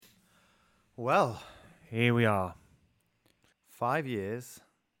Well, Here we are. 5 years,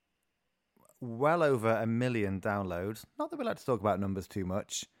 well over 1 million downloads. Not that we like to talk about numbers too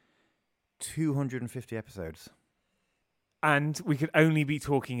much. 250 episodes. And we could only be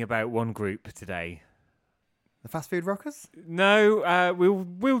talking about one group today. The Fast Food Rockers? No,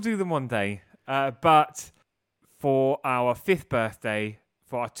 we'll do them one day. But for our 5th birthday,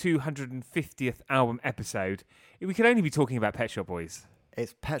 for our 250th album episode, we could only be talking about Pet Shop Boys.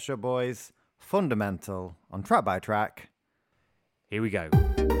 It's Pet Shop Boys, Fundamental, on Track by Track. Here we go.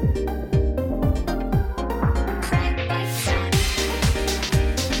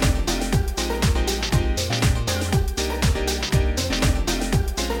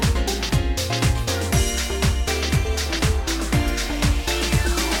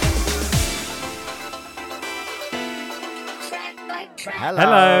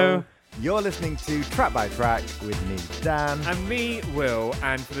 Hello. You're listening to Track by Track with me, Dan. And me, Will.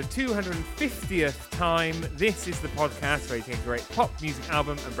 And for the 250th time, this is the podcast where you take a great pop music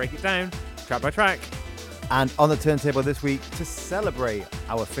album and break it down track by track. And on the turntable this week, to celebrate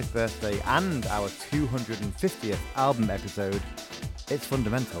our 5th birthday and our 250th album episode, it's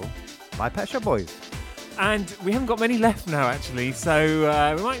Fundamental by Pet Shop Boys. And we haven't got many left now, actually,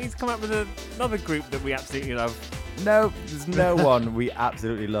 so we might need to come up with another group that we absolutely love. No, there's no one we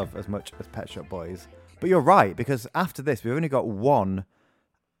absolutely love as much as Pet Shop Boys. But you're right, because after this, we've only got one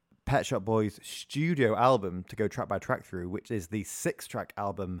Pet Shop Boys studio album to go track by track through, which is the 6-track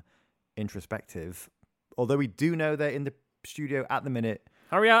album Introspective. Although we do know they're in the studio at the minute.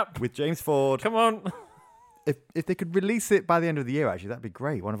 Hurry up. With James Ford. Come on. If they could release it by the end of the year, actually, that'd be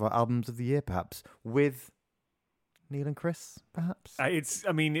great. One of our albums of the year, perhaps, with Neil and Chris, perhaps. It's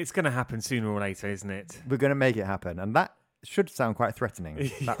going to happen sooner or later, isn't it? We're going to make it happen, and that should sound quite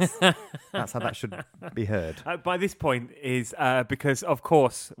threatening. That's how that should be heard. By this point is because, of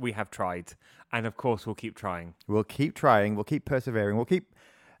course, we have tried, and of course, we'll keep trying. We'll keep trying. We'll keep persevering. We'll keep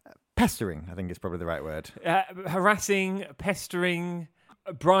pestering, I think is probably the right word. Harassing, pestering,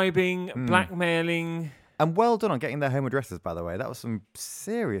 bribing, blackmailing. And well done on getting their home addresses, by the way. That was some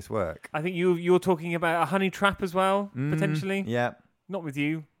serious work. I think you're talking about a honey trap as well, potentially. Yeah. Not with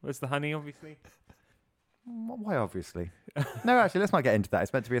you, as the honey, obviously. Why, obviously? No, actually, let's not get into that.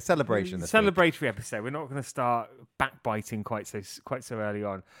 It's meant to be a celebration. This Celebratory week. Episode. We're not going to start backbiting quite so early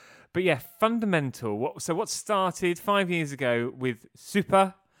on. But yeah, Fundamental. What started 5 years ago with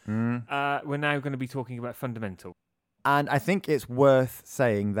Super, we're now going to be talking about Fundamental. And I think it's worth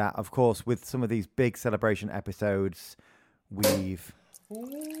saying that, of course, with some of these big celebration episodes, we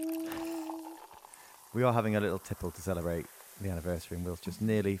are having a little tipple to celebrate the anniversary, and Will's just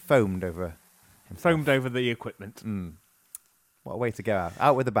nearly foamed over himself. Foamed over the equipment. What a way to go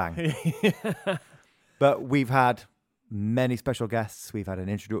out with a bang. But we've had many special guests. We've had an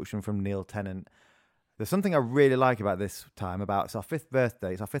introduction from Neil Tennant. There's something I really like about this time, it's our 5th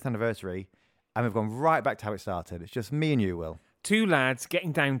birthday, it's our 5th anniversary, and we've gone right back to how it started. It's just me and you, Will. 2 lads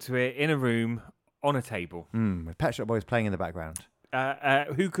getting down to it in a room on a table. With Pet Shop Boys playing in the background.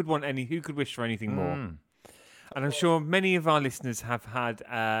 Who could wish for anything more? And I'm sure many of our listeners have had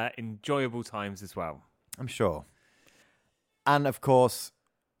enjoyable times as well. I'm sure. And of course,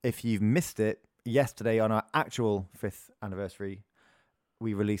 if you've missed it, yesterday on our actual 5th anniversary,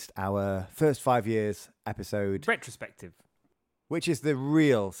 we released our first 5 years episode. Retrospective. Which is the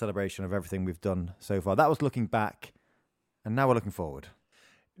real celebration of everything we've done so far. That was looking back, and now we're looking forward.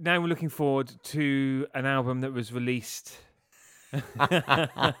 Now we're looking forward to an album that was released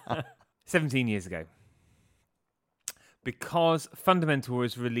 17 years ago. Because Fundamental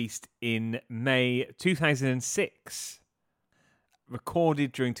was released in May 2006.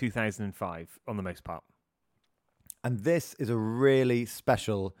 Recorded during 2005, on the most part. And this is a really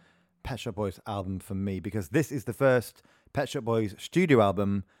special Pet Shop Boys album for me, because this is the first Pet Shop Boys studio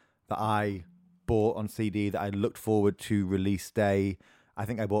album that I bought on CD, that I looked forward to release day. I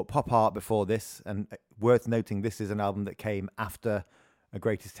think I bought Pop Art before this, and worth noting, this is an album that came after a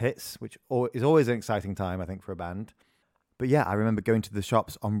Greatest Hits, which is always an exciting time, I think, for a band. But yeah, I remember going to the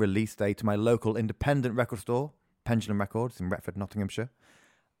shops on release day to my local independent record store, Pendulum Records in Retford, Nottinghamshire,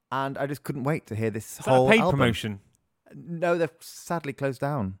 and I just couldn't wait to hear this whole that a paid album. Promotion? No, they've sadly closed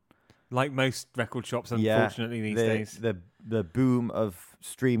down. Like most record shops, unfortunately, these days. The boom of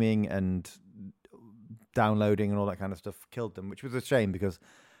streaming and downloading and all that kind of stuff killed them, which was a shame, because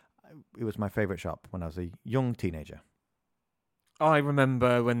it was my favourite shop when I was a young teenager. I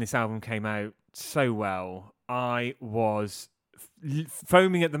remember when this album came out so well. I was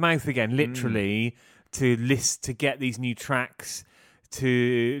foaming at the mouth again, literally, to get these new tracks,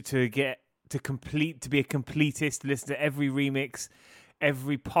 to be a completist, to listen to every remix.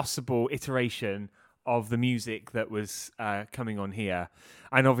 every possible iteration of the music that was coming on here.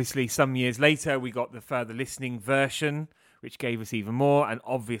 And obviously, some years later, we got the further listening version, which gave us even more. And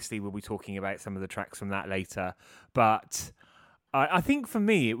obviously, we'll be talking about some of the tracks from that later. But I think for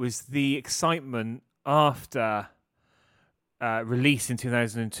me, it was the excitement after release in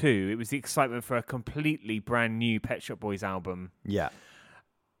 2002. It was the excitement for a completely brand new Pet Shop Boys album. Yeah.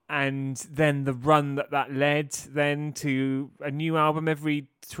 And then the run that led then to a new album every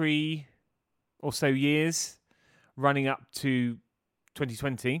 3 or so years, running up to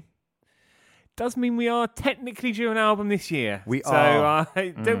 2020. Does mean we are technically due an album this year. We so are. I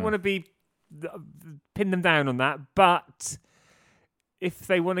don't want to pin them down on that, but if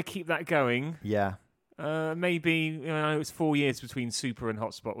they want to keep that going, Yeah. maybe, I know it was 4 years between Super and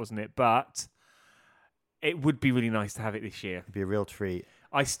Hotspot, wasn't it? But it would be really nice to have it this year. It'd be a real treat.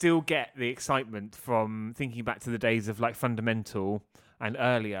 I still get the excitement from thinking back to the days of like Fundamental and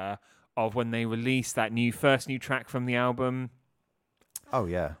earlier, of when they released that first new track from the album. Oh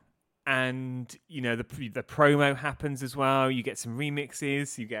yeah. And the promo happens as well. You get some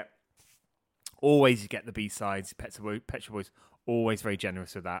remixes. You get the B-sides. Pet Shop Boys always very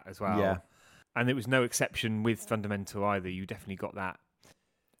generous with that as well. Yeah. And it was no exception with Fundamental either. You definitely got that.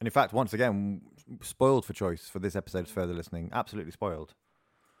 And in fact, once again, spoiled for choice for this episode's further listening. Absolutely spoiled.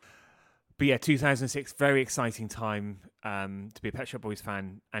 But yeah, 2006, very exciting time to be a Pet Shop Boys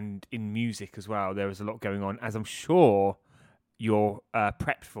fan, and in music as well. There was a lot going on, as I'm sure you're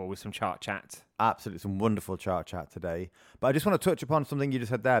prepped for with some chart chat. Absolutely, some wonderful chart chat today. But I just want to touch upon something you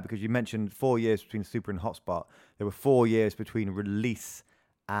just said there, because you mentioned 4 years between Super and Hotspot. There were 4 years between Release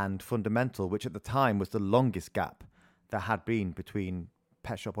and Fundamental, which at the time was the longest gap there had been between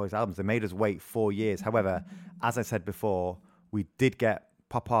Pet Shop Boys albums. They made us wait 4 years. However, as I said before, we did get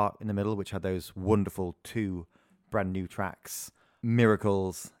Pop Art in the middle, which had those wonderful 2 brand new tracks,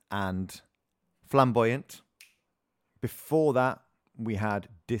 Miracles and Flamboyant. Before that, we had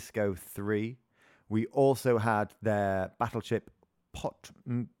Disco 3. We also had their Battleship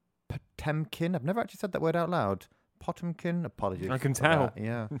Potemkin. I've never actually said that word out loud. Potemkin. Apologies. I can tell.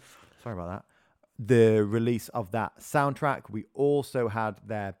 Yeah. Sorry about that. The release of that soundtrack. We also had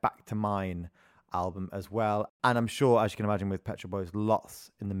their Back to Mine album as well. And I'm sure, as you can imagine, with Pet Shop Boys, lots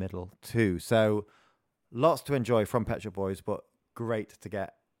in the middle too. So lots to enjoy from Pet Shop Boys, but great to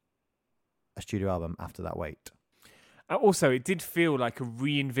get a studio album after that wait. Also, it did feel like a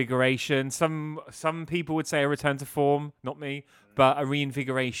reinvigoration. Some people would say a return to form, not me, but a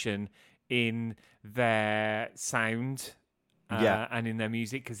reinvigoration in their sound and in their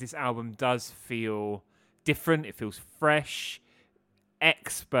music, because this album does feel different. It feels fresh,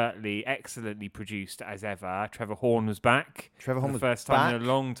 excellently produced as ever. Trevor Horn was back. Trevor Horn for the was first time back. in a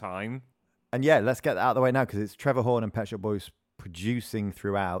long time. And yeah, let's get that out of the way now, because it's Trevor Horn and Pet Shop Boys producing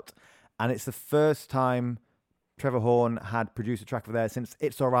throughout. And it's the first time Trevor Horn had produced a track of theirs since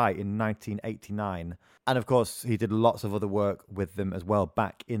It's Alright in 1989. And of course, he did lots of other work with them as well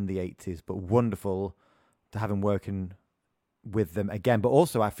back in the 80s. But wonderful to have him working with them again. But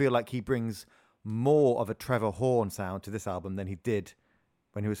also, I feel like he brings more of a Trevor Horn sound to this album than he did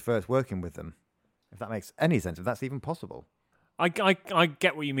when he was first working with them. If that makes any sense, if that's even possible. I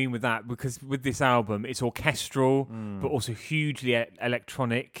get what you mean with that, because with this album, it's orchestral, but also hugely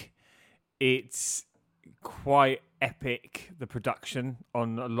electronic. It's quite epic, the production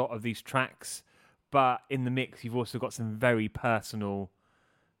on a lot of these tracks. But in the mix, you've also got some very personal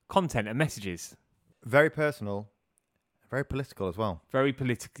content and messages. Very personal, very political as well. Very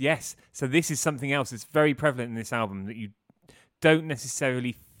political, yes. So this is something else that's very prevalent in this album that you don't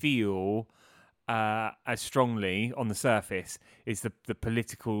necessarily feel as strongly on the surface, is the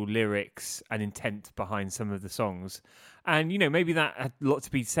political lyrics and intent behind some of the songs. And, maybe that had a lot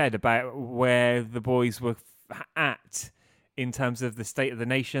to be said about where the boys were at in terms of the state of the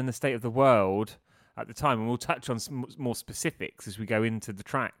nation, the state of the world at the time. And we'll touch on some more specifics as we go into the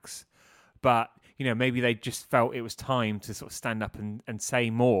tracks. But, maybe they just felt it was time to sort of stand up and say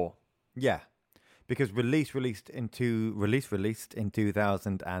more. Yeah. Because released in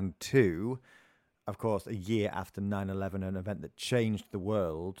 2002, of course, a year after 9/11, an event that changed the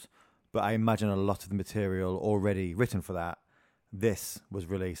world. But I imagine a lot of the material already written for that. This was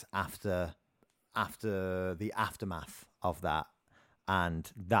released after the aftermath of that.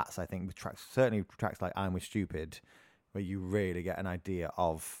 And that's, I think, with tracks, certainly tracks like I'm With Stupid, where you really get an idea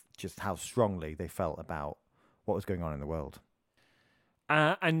of just how strongly they felt about what was going on in the world.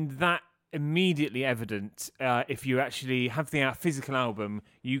 And that immediately evident. If you actually have the physical album,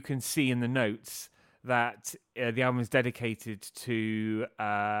 you can see in the notes that the album is dedicated to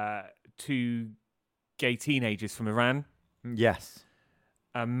 2 gay teenagers from Iran. Yes.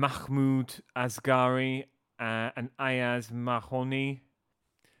 Mahmoud Asghari and Ayaz Mahoni,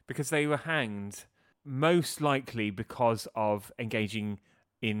 because they were hanged most likely because of engaging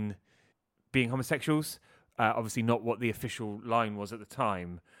in being homosexuals. Obviously not what the official line was at the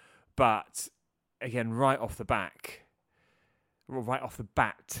time, but again, right off the bat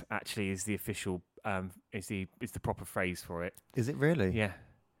actually is the official is the proper phrase for it. Is it really? Yeah.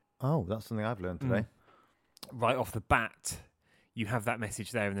 Oh, that's something I've learned today. Right off the bat, you have that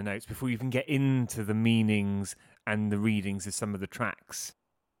message there in the notes before you even get into the meanings and the readings of some of the tracks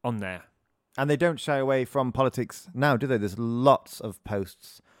on there. And they don't shy away from politics now, do they? There's lots of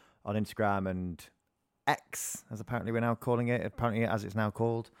posts on Instagram and X, as apparently we're now calling it, apparently as it's now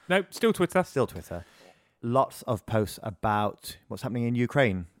called. No, still Twitter. Still Twitter. Lots of posts about what's happening in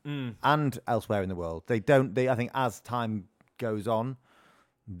Ukraine and elsewhere in the world. I think as time goes on,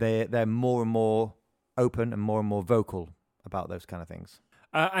 they're more and more open and more vocal about those kind of things.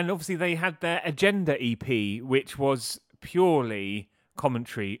 And obviously they had their Agenda EP, which was purely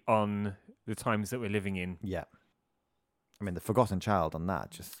commentary on the times that we're living in. Yeah. I mean, the Forgotten Child on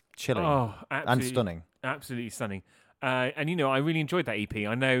that, just chilling and stunning. Absolutely stunning. And, I really enjoyed that EP.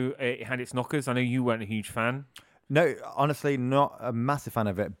 I know it had its knockers. I know you weren't a huge fan. No, honestly, not a massive fan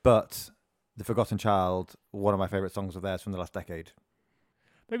of it, but The Forgotten Child, one of my favourite songs of theirs from the last decade.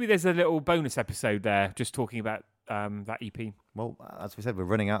 Maybe there's a little bonus episode there just talking about that EP. Well, as we said, we're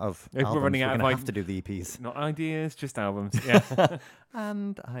running out of albums. We're going to of have to do the EPs. Not ideas, just albums. Yeah.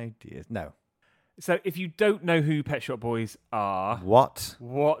 And ideas. No. So if you don't know who Pet Shop Boys are... What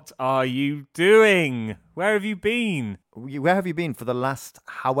are you doing? Where have you been? Where have you been for the last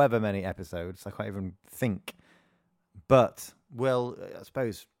however many episodes? I can't even think. But, well, I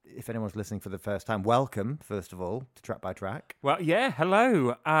suppose if anyone's listening for the first time, welcome, first of all, to Track by Track. Well, yeah,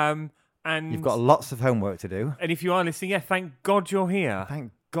 hello. And you've got lots of homework to do. And if you are listening, thank God you're here.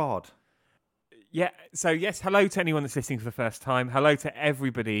 Thank God. Yeah, so yes, hello to anyone that's listening for the first time. Hello to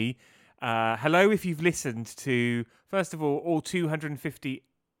everybody. Hello if you've listened to, first of all 250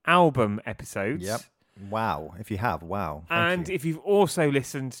 album episodes. Yep. Wow. If you have, wow. And if you've also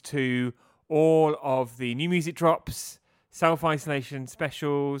listened to all of the new music drops, self-isolation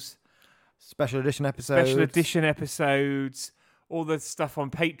specials, special edition episodes, all the stuff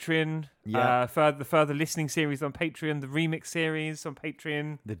on Patreon, the further listening series on Patreon, the remix series on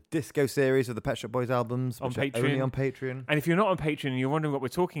Patreon, the disco series of the Pet Shop Boys albums on Patreon. Only on Patreon. And if you're not on Patreon and you're wondering what we're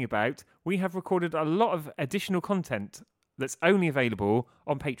talking about, we have recorded a lot of additional content that's only available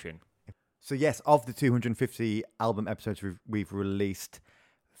on Patreon. So yes, of the 250 album episodes we've released,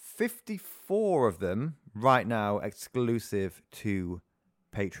 54 of them right now exclusive to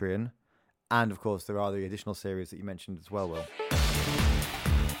Patreon. And, of course, there are the additional series that you mentioned as well, Will.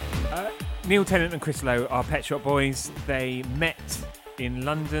 Neil Tennant and Chris Lowe are Pet Shop Boys. They met in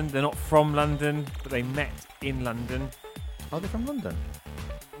London. They're not from London, but they met in London. Are they from London?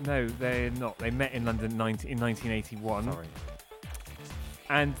 No, they're not. They met in London in 1981. Sorry.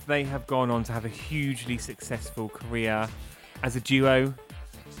 And they have gone on to have a hugely successful career as a duo,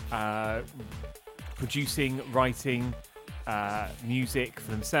 producing, writing, music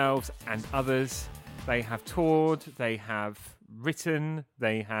for themselves and others. They have toured, they have written,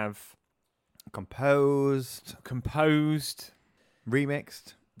 they have composed,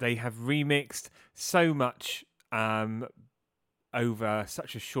 remixed. They have remixed so much over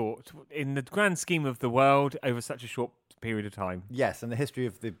such a short, in the grand scheme of the world, over such a short period of time. Yes, and the history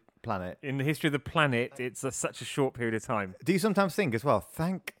of the planet. In the history of the planet, it's such a short period of time. Do you sometimes think as well,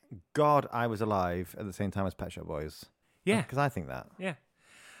 thank God I was alive at the same time as Pet Shop Boys? Yeah. Because I think that. Yeah.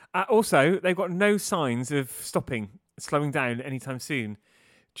 Also, they've got no signs of slowing down anytime soon.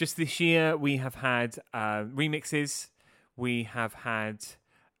 Just this year, we have had remixes. We have had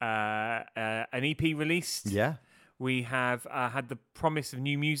an EP released. Yeah. We have had the promise of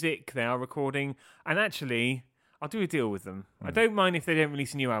new music. They are recording. And actually, I'll do a deal with them. I don't mind if they don't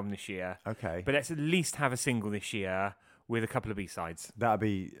release a new album this year. Okay. But let's at least have a single this year with a couple of B-sides. That'd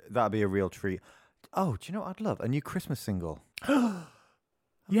be a real treat. Oh, do you know what I'd love? A new Christmas single.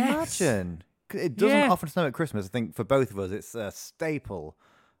 Yes. Imagine. It doesn't often snow at Christmas. I think for both of us, it's a staple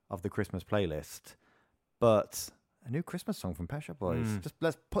of the Christmas playlist. But a new Christmas song from Pet Shop Boys. Just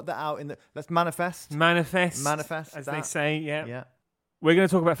let's put that out let's manifest. Manifest, as they say. Yeah. Yeah. We're going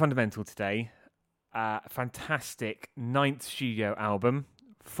to talk about Fundamental today. Fantastic 9th studio album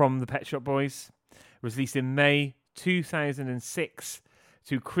from the Pet Shop Boys. Released in May 2006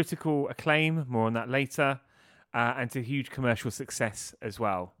 to critical acclaim, more on that later, and to huge commercial success as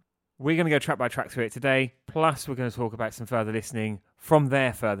well. We're going to go track by track through it today, plus we're going to talk about some further listening from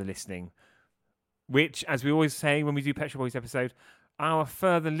their further listening, which, as we always say when we do Pet Shop Boys episode, our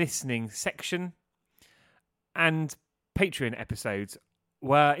further listening section and Patreon episodes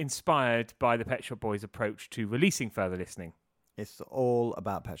were inspired by the Pet Shop Boys' approach to releasing further listening. It's all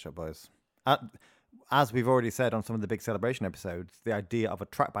about Pet Shop Boys. As we've already said on some of the big celebration episodes, the idea of a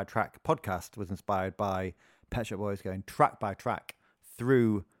track-by-track podcast was inspired by Pet Shop Boys going track by track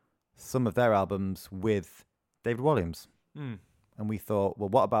through some of their albums with David Williams. Mm. And we thought, well,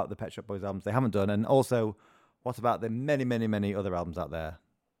 what about the Pet Shop Boys albums they haven't done? And also, what about the many, many, many other albums out there?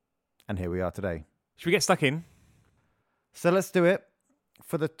 And here we are today. Should we get stuck in? So let's do it.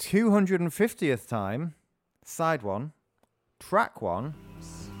 For the 250th time, side one, track one,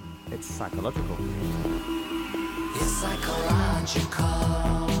 it's Psychological. It's psychological.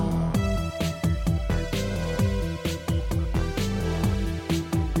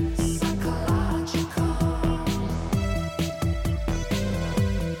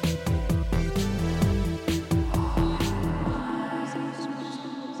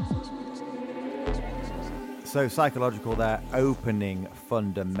 So Psychological, their opening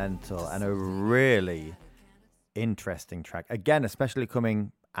fundamental, and a really interesting track. Again, especially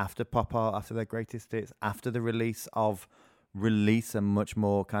coming after Pop Art, after their greatest hits, after the release of Release, a much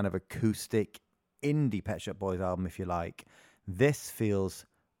more kind of acoustic indie Pet Shop Boys album, if you like. This feels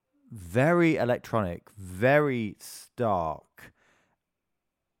very electronic, very stark,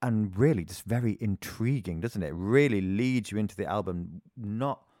 and really just very intriguing, doesn't it? Really leads you into the album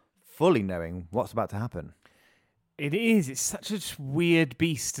not fully knowing what's about to happen. It is. It's such a weird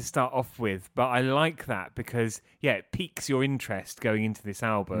beast to start off with, but I like that because, yeah, it piques your interest going into this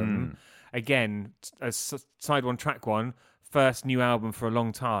album. Again, as side one, track one, first new album for a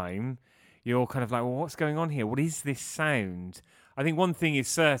long time, you're kind of like, well, what's going on here? What is this sound? I think one thing is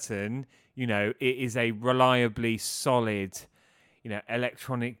certain, you know, it is a reliably solid, you know,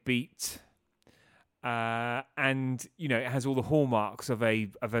 electronic beat. And, you know, it has all the hallmarks of a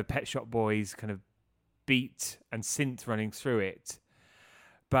Pet Shop Boys kind of beat and synth running through it,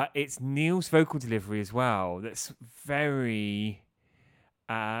 but it's Neil's vocal delivery as well that's very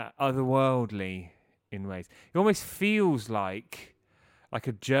otherworldly in ways. It almost feels like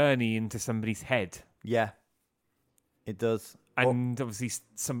a journey into somebody's head. Yeah, it does. And obviously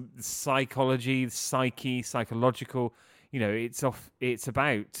some psychology, psyche, psychological, you know, it's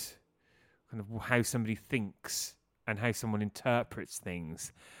about kind of how somebody thinks and how someone interprets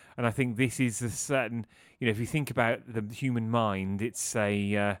things. And I think this is a certain, you know, if you think about the human mind, it's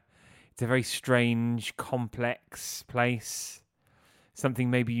a very strange, complex place.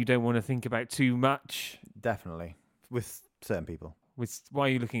 Something maybe you don't want to think about too much. Definitely. With certain people. Why are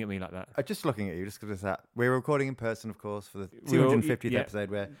you looking at me like that? I'm just looking at you, just because it's that. We're recording in person, of course, for the 250th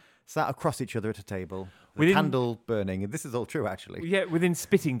episode. We're sat across each other at a table, the candle burning. And this is all true, actually. Yeah, within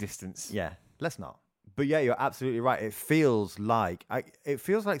spitting distance. Yeah, let's not. But yeah, you're absolutely right. It feels like I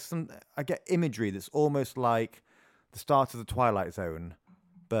get imagery that's almost like the start of the Twilight Zone,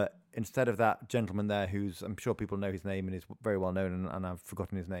 but instead of that gentleman there, who's, I'm sure people know his name and is very well known, and I've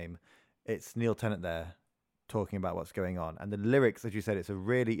forgotten his name, it's Neil Tennant there talking about what's going on. And the lyrics, as you said, it's a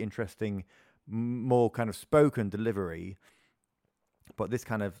really interesting, more kind of spoken delivery, but this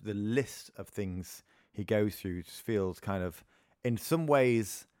kind of, the list of things he goes through just feels kind of, in some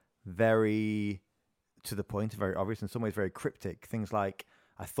ways, very to the point, very obvious, in some ways very cryptic. Things like,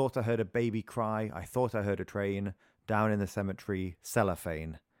 I thought I heard a baby cry, I thought I heard a train, down in the cemetery,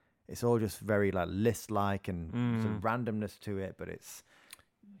 cellophane. It's all just very like list-like and some randomness to it, but it's...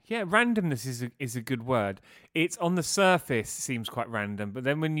 Yeah, randomness is a good word. It's on the surface seems quite random, but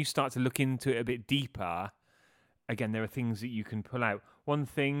then when you start to look into it a bit deeper, again, there are things that you can pull out. One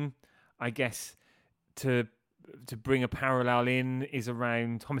thing, I guess, to bring a parallel in is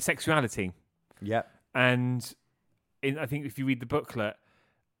around homosexuality. Yeah. And I think if you read the booklet,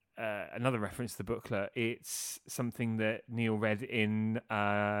 another reference to the booklet, it's something that Neil read in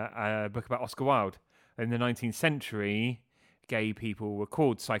a book about Oscar Wilde. In the 19th century, gay people were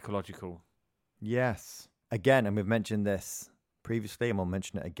called psychological. Yes. Again, and we've mentioned this previously, and we'll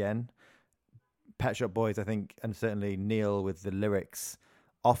mention it again. Pet Shop Boys, I think, and certainly Neil with the lyrics,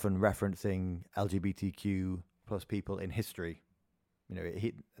 often referencing LGBTQ plus people in history. You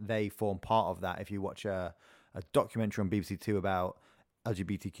know, they form part of that. If you watch a documentary on BBC Two about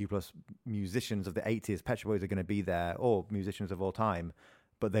LGBTQ plus musicians of the 80s, Pet Shop Boys are going to be there, or musicians of all time,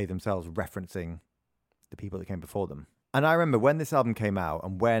 but they themselves referencing the people that came before them. And I remember when this album came out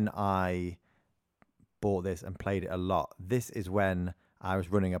and when I bought this and played it a lot, this is when I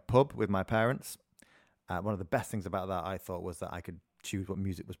was running a pub with my parents. One of the best things about that, I thought, was that I could choose what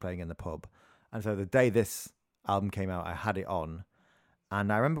music was playing in the pub. And so the day this album came out, I had it on.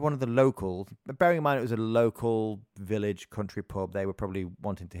 And I remember one of the locals, bearing in mind it was a local village country pub, they were probably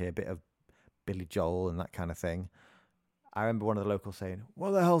wanting to hear a bit of Billy Joel and that kind of thing. I remember one of the locals saying,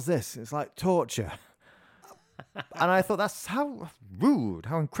 "What the hell's this? It's like torture." And I thought, that's how rude,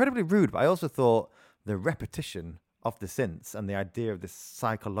 how incredibly rude. But I also thought the repetition of the synths and the idea of this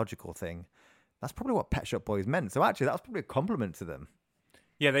psychological thing, that's probably what Pet Shop Boys meant. So actually, that was probably a compliment to them.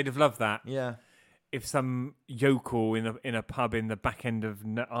 Yeah, they'd have loved that. Yeah. If some yokel in a pub in the back end of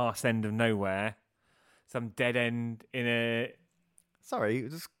arse end of nowhere, some dead end in a... Sorry,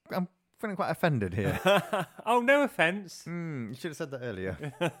 I'm feeling quite offended here. Oh, no offence. You should have said that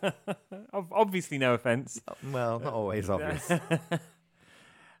earlier. Obviously no offence. Well, not always obvious.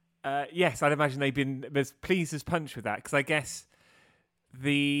 Yes, I'd imagine they've been as pleased as punch with that, because I guess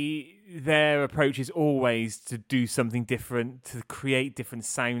their approach is always to do something different, to create different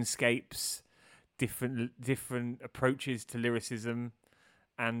soundscapes, different approaches to lyricism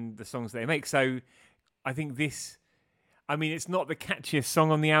and the songs they make. So I think this, I mean, it's not the catchiest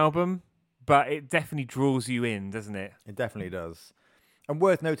song on the album, but it definitely draws you in, doesn't it? It definitely does. And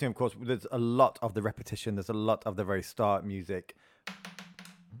worth noting, of course, there's a lot of the repetition. There's a lot of the very start music.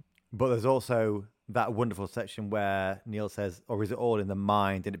 But there's also that wonderful section where Neil says, "Or is it all in the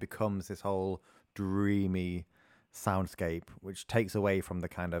mind?" And it becomes this whole dreamy soundscape, which takes away from the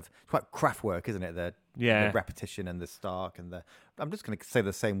kind of... It's quite craft work, isn't it? The repetition and the stark and the... I'm just going to say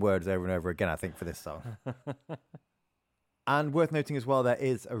the same words over and over again, I think, for this song. And worth noting as well, there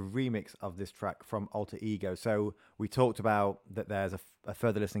is a remix of this track from Alter Ego. So we talked about that there's a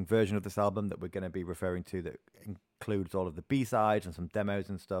further listening version of this album that we're going to be referring to that includes all of the B-sides and some demos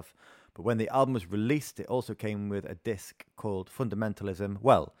and stuff. But when the album was released, it also came with a disc called Fundamentalism.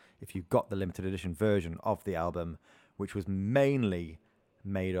 Well, if you got the limited edition version of the album, which was mainly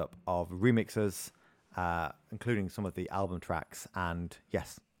made up of remixes, including some of the album tracks. And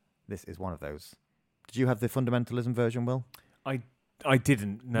yes, this is one of those. Did you have the Fundamentalism version, Will? I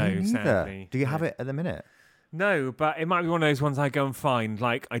didn't, no, sadly. Do you have it at the minute? No, but it might be one of those ones I go and find,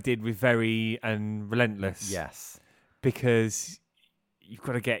 like I did with Very and Relentless. Yes. Because you've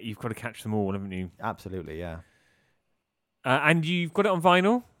got to catch them all, haven't you? Absolutely, yeah. And you've got it on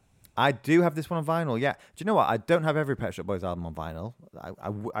vinyl? I do have this one on vinyl, yeah. Do you know what? I don't have every Pet Shop Boys album on vinyl.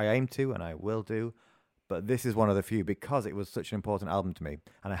 I aim to, and I will do. But this is one of the few because it was such an important album to me.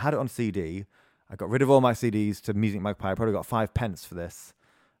 And I had it on CD. I got rid of all my CDs to Music Magpie. I probably got 5 pence for this,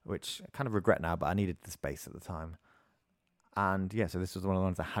 which I kind of regret now, but I needed the space at the time. And yeah, so this was one of the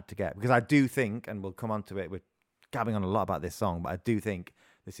ones I had to get. Because I do think, and we'll come on to it, we're gabbing on a lot about this song, but I do think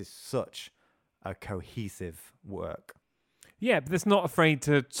this is such a cohesive work. Yeah, but it's not afraid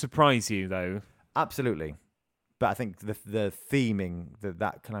to surprise you, though. Absolutely. But I think the theming,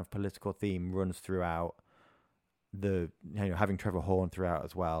 that kind of political theme runs throughout. Having Trevor Horn throughout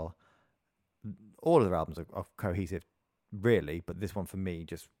as well. All of their albums are cohesive, really, but this one for me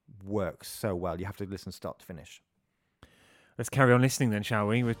just works so well. You have to listen start to finish. Let's carry on listening then, shall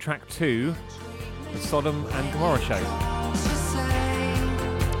we? With track 2, The Sodom and Gomorrah Show.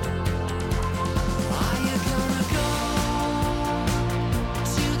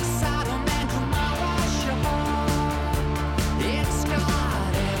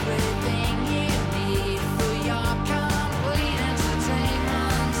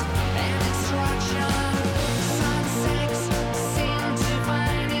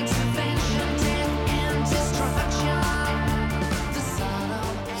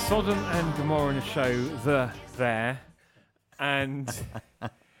 Sodom and Gomorrah in a show, there, and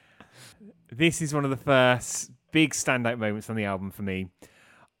this is one of the first big standout moments on the album for me.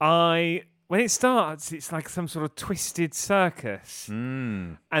 When it starts, it's like some sort of twisted circus,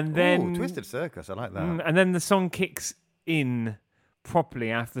 and then twisted circus, I like that. And then the song kicks in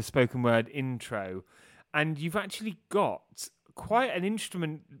properly after the spoken word intro, and you've actually got quite an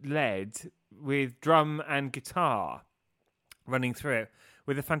instrument led with drum and guitar running through it,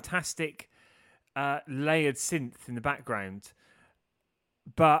 with a fantastic layered synth in the background,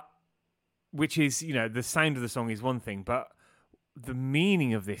 but which is, the sound of the song is one thing, but the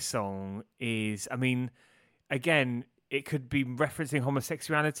meaning of this song is, I mean, again, it could be referencing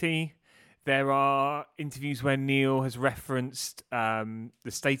homosexuality. There are interviews where Neil has referenced the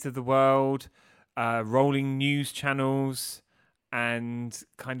state of the world, rolling news channels, and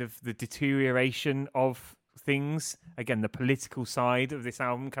kind of the deterioration of things. Again, the political side of this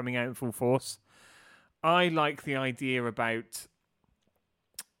album coming out in full force. I like the idea about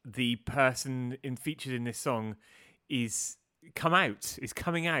the person featured in this song is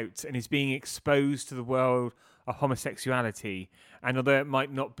coming out and is being exposed to the world of homosexuality. And although it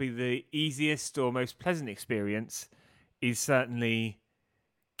might not be the easiest or most pleasant experience, is certainly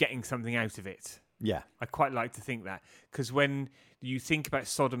getting something out of it. Yeah. I quite like to think that, because when you think about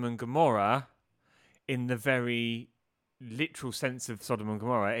Sodom and Gomorrah, in the very literal sense of Sodom and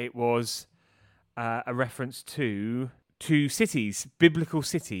Gomorrah, it was a reference to two cities, biblical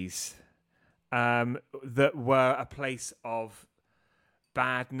cities, that were a place of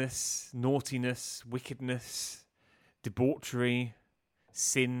badness, naughtiness, wickedness, debauchery,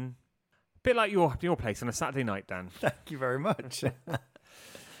 sin. A bit like your place on a Saturday night, Dan. Thank you very much.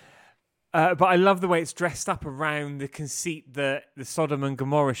 But I love the way it's dressed up around the conceit that the Sodom and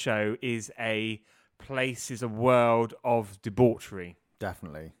Gomorrah show is a world of debauchery.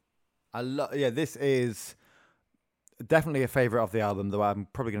 Definitely. This is definitely a favourite of the album, though I'm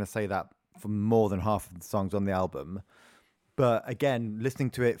probably going to say that for more than half of the songs on the album. But again,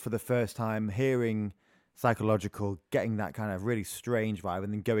 listening to it for the first time, hearing Psychological, getting that kind of really strange vibe,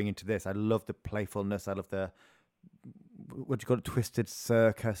 and then going into this, I love the playfulness, I love the, what do you call it, twisted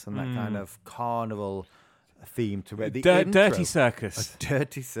circus and that kind of carnival theme to it. The Dirty circus. A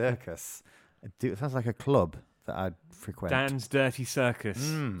dirty circus. It sounds like a club that I'd frequent. Dan's Dirty Circus.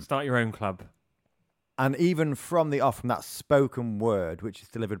 Start your own club. And even from that spoken word, which is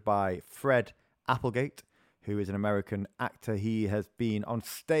delivered by Fred Applegate, who is an American actor. He has been on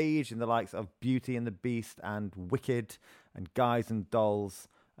stage in the likes of Beauty and the Beast and Wicked and Guys and Dolls.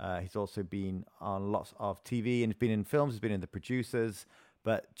 He's also been on lots of TV and he's been in films. He's been in The Producers.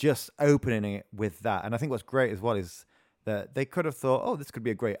 But just opening it with that. And I think what's great as well is that they could have thought, oh, this could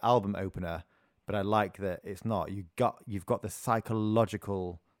be a great album opener. But I like that it's not. You've got the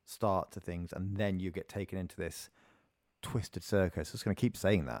psychological start to things, and then you get taken into this twisted circus. I'm just going to keep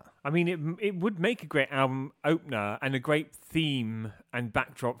saying that. I mean, it would make a great album opener and a great theme and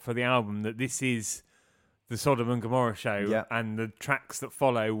backdrop for the album that this is the Sodom and Gomorrah show, and the tracks that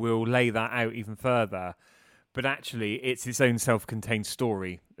follow will lay that out even further. But actually, it's its own self-contained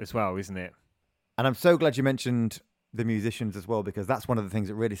story as well, isn't it? And I'm so glad you mentioned the musicians as well, because that's one of the things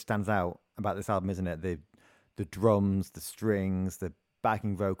that really stands out about this album, isn't it? The drums, the strings, the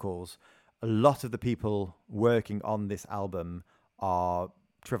backing vocals. A lot of the people working on this album are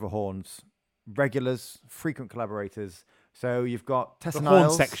Trevor Horn's regulars, frequent collaborators. So you've got Tessa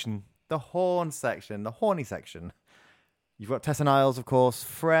Niles. The horny section. You've got Tessa Niles, of course,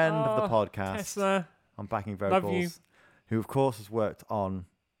 friend of the podcast. Tessa. On backing vocals. Love you. Who, of course, has worked on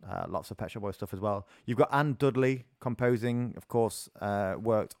lots of Pet Shop Boys stuff as well. You've got Anne Dudley composing, of course,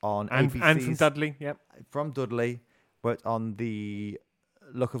 worked on ABC's. And from Dudley, yep. From Dudley, worked on the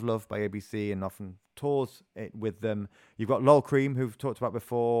Look of Love by ABC and often tours it with them. You've got Lol Cream, who've talked about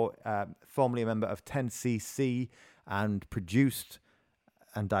before, formerly a member of 10cc, and produced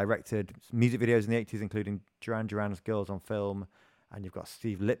and directed music videos in the 80s, including Duran Duran's Girls on Film. And you've got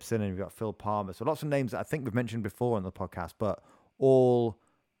Steve Lipson and you've got Phil Palmer. So lots of names that I think we've mentioned before on the podcast, but all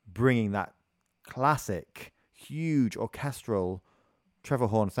bringing that classic, huge orchestral Trevor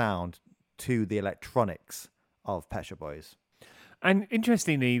Horn sound to the electronics of Pet Shop Boys. And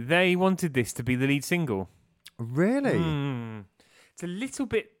interestingly, they wanted this to be the lead single. Really?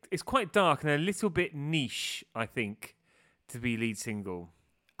 It's quite dark and a little bit niche, I think, to be lead single.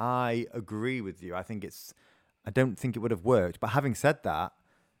 I agree with you. I don't think it would have worked. But having said that,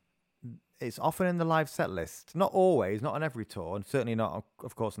 it's often in the live set list. Not always, not on every tour, and certainly not,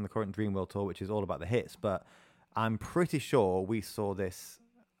 of course, on the current Dream World tour, which is all about the hits. But I'm pretty sure we saw this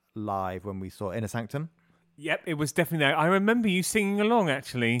live when we saw Inner Sanctum. Yep, it was definitely there. I remember you singing along,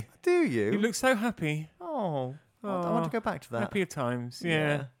 actually. Do you? You look so happy. Oh, I want to go back to that. Happier times,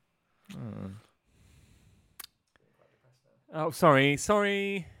 yeah. Oh, sorry.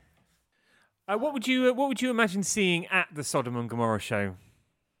 What would you imagine seeing at the Sodom and Gomorrah show?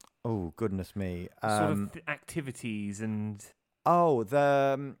 Oh, goodness me. Sort of activities and... Oh,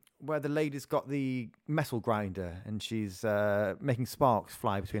 where the lady's got the metal grinder and she's making sparks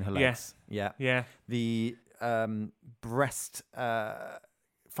fly between her legs. Yes. Yeah. The breast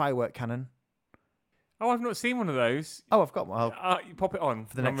firework cannon. Oh, I've not seen one of those. Oh, I've got one. You pop it on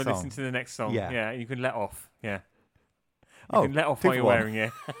for the next song. I'm listen to the next song. Yeah, you can let off. Yeah. You can let off 2 while for you're 1. wearing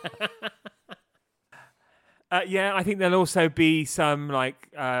it. I think there'll also be some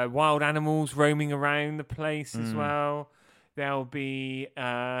wild animals roaming around the place as well. There'll be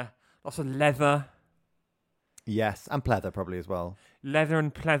lots of leather. Yes, and pleather probably as well. Leather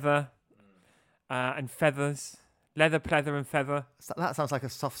and pleather and feathers. Leather, pleather and feather. That sounds like a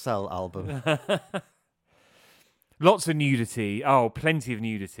soft sell album. Lots of nudity. Oh, plenty of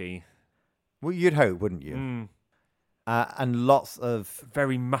nudity. Well, you'd hope, wouldn't you? And lots of...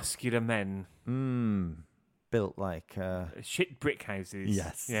 Very muscular men. Built like... Shit brick houses.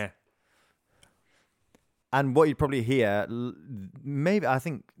 Yes. Yeah. And what you'd probably hear, maybe I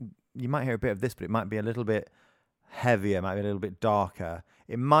think you might hear a bit of this, but it might be a little bit heavier, might be a little bit darker.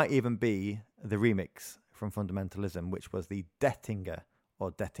 It might even be the remix from Fundamentalism, which was the Dettinger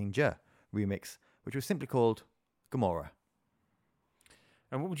or Dettinger remix, which was simply called Gomorrah.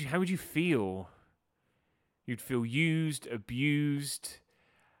 And how would you feel? You'd feel used, abused.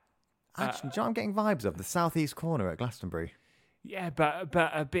 Actually, do you know what I'm getting vibes of? The southeast corner at Glastonbury. Yeah,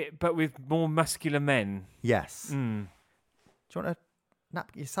 but with more muscular men. Yes. Mm. Do you want a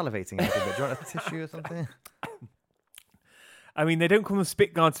nap? You're salivating a little bit. Do you want a tissue or something? I mean, they don't call them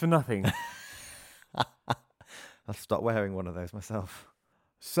spit guards for nothing. I'll stop wearing one of those myself.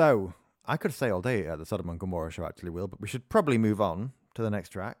 So, I could stay all day at the Sodom and Gomorrah show, actually, Will, but we should probably move on to the next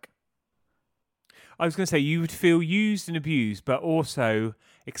track. I was going to say, you would feel used and abused, but also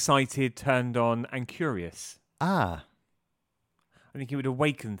excited, turned on, and curious. Ah. I think it would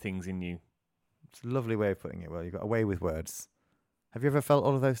awaken things in you. It's a lovely way of putting it, Will. You've got a way with words. Have you ever felt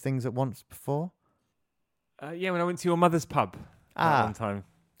all of those things at once before? Yeah, when I went to your mother's pub that one time.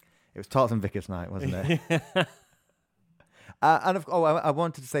 It was Tarts and Vickers night, wasn't it? I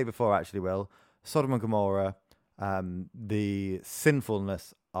wanted to say before, actually, Will, Sodom and Gomorrah, the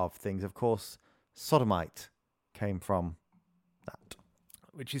sinfulness of things. Of course, sodomite came from that.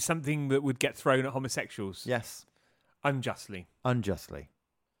 Which is something that would get thrown at homosexuals. Yes. Unjustly.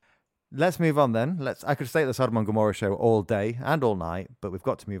 Let's move on then. I could stay at the Sodom and Gomorrah show all day and all night, but we've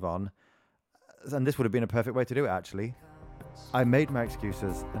got to move on. And this would have been a perfect way to do it, actually. I made my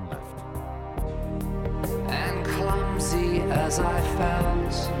excuses and left. And clumsy as I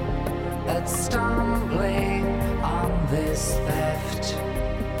felt at stumbling on this theft,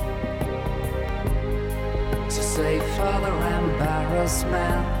 to save further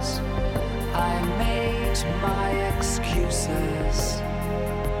embarrassment, I made my excuses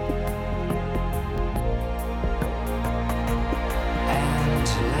and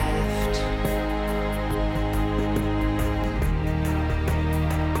left.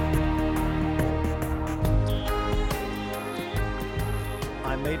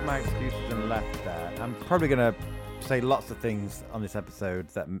 I made my excuses and left there. I'm probably going to say lots of things on this episode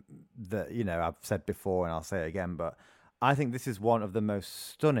that I've said before and I'll say it again, but I think this is one of the most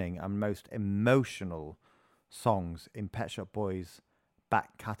stunning and most emotional songs in Pet Shop Boys'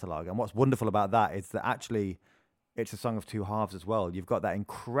 back catalogue. And what's wonderful about that is that actually it's a song of two halves as well. You've got that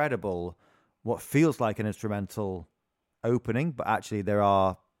incredible, what feels like an instrumental opening, but actually there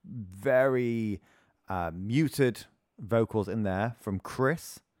are very muted vocals in there from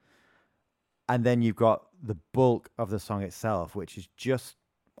Chris. And then you've got the bulk of the song itself, which is just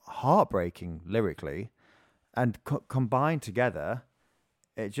heartbreaking lyrically. And combined together,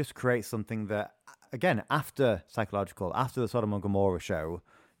 it just creates something that, again, after Psychological, after the Sodom and Gomorrah show,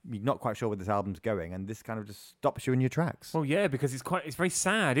 you're not quite sure where this album's going, and this kind of just stops you in your tracks. Well, yeah, because it's very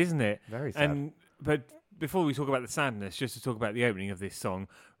sad, isn't it? Very sad. But before we talk about the sadness, just to talk about the opening of this song,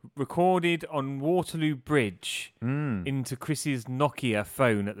 recorded on Waterloo Bridge into Chris's Nokia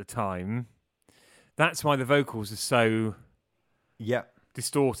phone at the time. That's why the vocals are so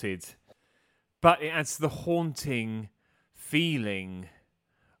distorted. But it adds to the haunting feeling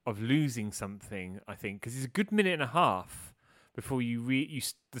of losing something, I think, because it's a good minute and a half before the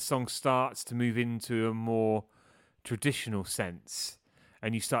song starts to move into a more traditional sense,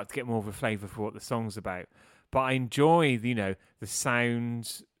 and you start to get more of a flavour for what the song's about. But I enjoy, the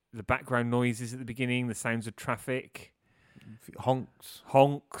sounds, the background noises at the beginning, the sounds of traffic,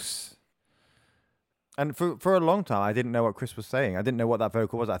 honks. And for a long time, I didn't know what Chris was saying. I didn't know what that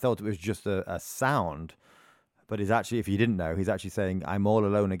vocal was. I thought it was just a sound. But he's actually, if you didn't know, he's actually saying, "I'm all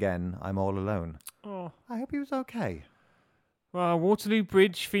alone again. I'm all alone." Oh, I hope he was okay. Well, Waterloo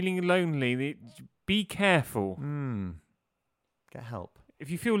Bridge, feeling lonely. Be careful. Get help.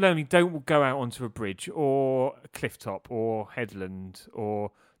 If you feel lonely, don't go out onto a bridge or a cliff top or headland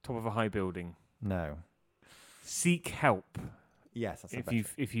or top of a high building. No. Seek help. Yes, that's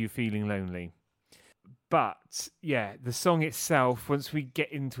if you're feeling lonely. But yeah, the song itself, once we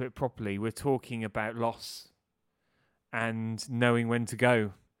get into it properly, we're talking about loss and knowing when to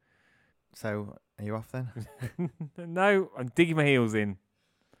go. So, are you off then? No, I'm digging my heels in.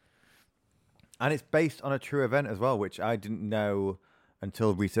 And it's based on a true event as well, which I didn't know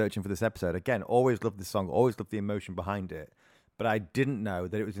until researching for this episode. Again, always loved this song, always loved the emotion behind it. But I didn't know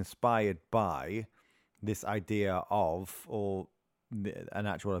that it was inspired by this idea of, or an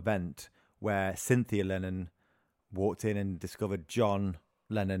actual event, where Cynthia Lennon walked in and discovered John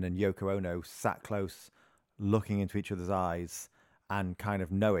Lennon and Yoko Ono sat close, looking into each other's eyes and kind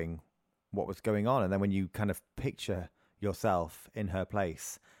of knowing what was going on. And then when you kind of picture yourself in her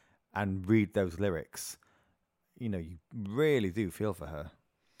place and read those lyrics, you really do feel for her.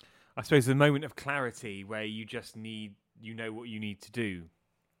 I suppose the moment of clarity where you just need, what you need to do.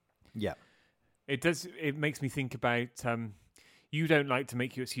 Yeah. It does. It makes me think about you don't like to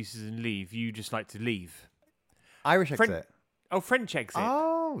make your excuses and leave. You just like to leave. Irish exit. French exit.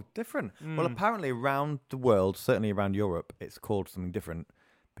 Oh, different. Well, apparently around the world, certainly around Europe, it's called something different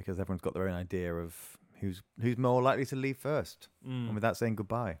because everyone's got their own idea of who's more likely to leave first and without saying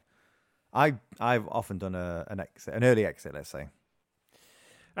goodbye. I've often done an early exit, let's say.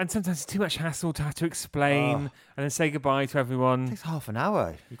 And sometimes it's too much hassle to have to explain and then say goodbye to everyone. It takes half an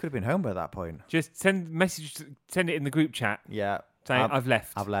hour. You could have been home by that point. Just send it in the group chat. Yeah. Saying, I've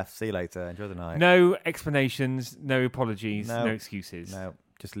left. I've left. See you later. Enjoy the night. No explanations, no apologies, no excuses. No,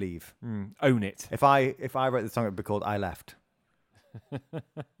 just leave. Own it. If I wrote the song, it would be called I Left.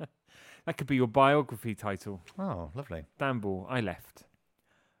 That could be your biography title. Oh, lovely. Dan Ball, I Left.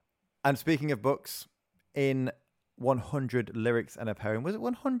 And speaking of books, in 100 Lyrics and a Poem, was it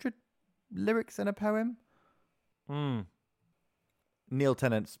 100 Lyrics and a Poem? Neil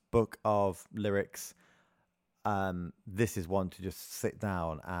Tennant's book of lyrics. This is one to just sit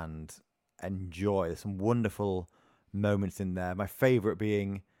down and enjoy. There's some wonderful moments in there. My favourite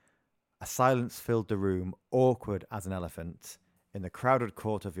being, a silence filled the room, awkward as an elephant. In the crowded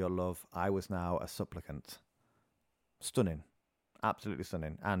court of your love, I was now a supplicant. Stunning. Absolutely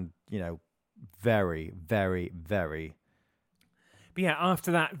stunning. And, very, very, very... But yeah,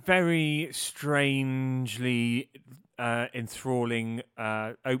 after that very strangely enthralling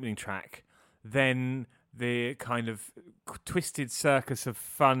opening track, then the kind of twisted circus of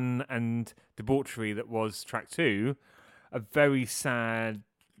fun and debauchery that was track 2, a very sad,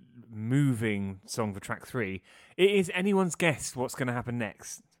 moving song for track 3. It is anyone's guess what's going to happen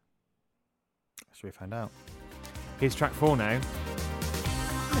next. Should we find out? Here's track 4 now.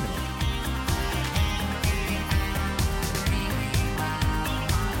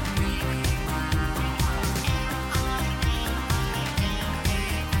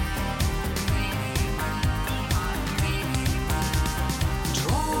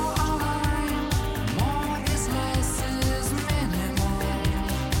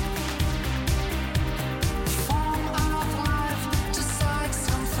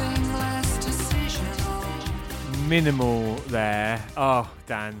 Minimal there. Oh,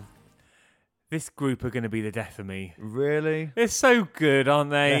 Dan. This group are going to be the death of me. Really? They're so good,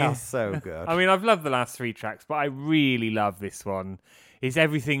 aren't they? They are so good. I mean, I've loved the last 3 tracks, but I really love this one. It's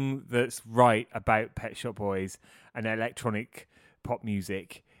everything that's right about Pet Shop Boys and electronic pop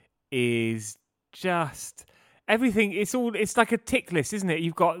music is just everything. It's like a tick list, isn't it?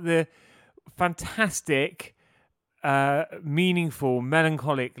 You've got the fantastic, meaningful,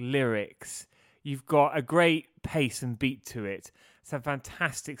 melancholic lyrics. You've got a great pace and beat to it. Some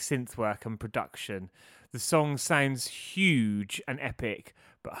fantastic synth work and production. The song sounds huge and epic,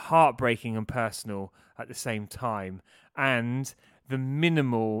 but heartbreaking and personal at the same time. And the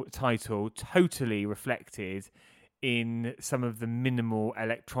minimal title totally reflected in some of the minimal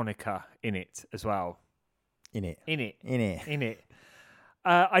electronica in it as well. In it.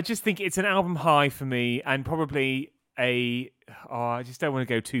 I just think it's an album high for me, and probably I just don't want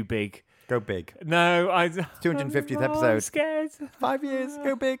to go too big. Go big. No, it's 250th episode. I'm scared. 5 years.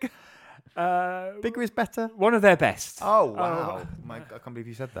 Go big. Bigger is better. One of their best. Oh, wow. I can't believe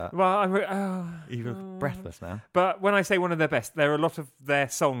you said that. Well, Even breathless now. But when I say one of their best, there are a lot of their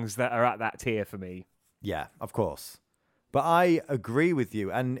songs that are at that tier for me. Yeah, of course. But I agree with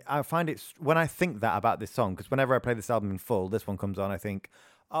you. And I find when I think that about this song, because whenever I play this album in full, this one comes on, I think,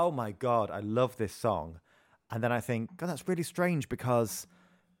 oh my God, I love this song. And then I think, God, that's really strange because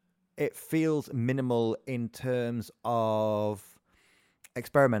it feels minimal in terms of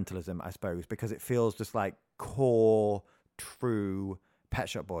experimentalism, I suppose, because it feels just like core, true Pet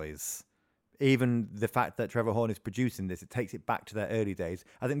Shop Boys. Even the fact that Trevor Horn is producing this, it takes it back to their early days.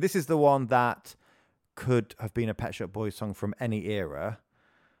 I think this is the one that could have been a Pet Shop Boys song from any era.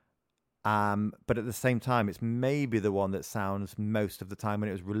 But at the same time, it's maybe the one that sounds most of the time when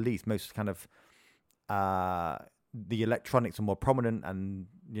it was released, most kind of the electronics are more prominent, and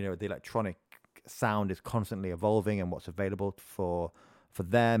the electronic sound is constantly evolving and what's available for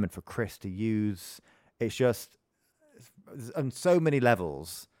them and for Chris to use. It's just on so many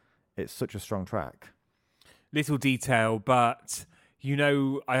levels, it's such a strong track. Little detail, but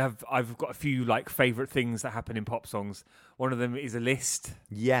I've got a few like favorite things that happen in pop songs. One of them is a list.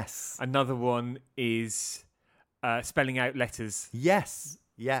 Yes. Another one is spelling out letters. Yes.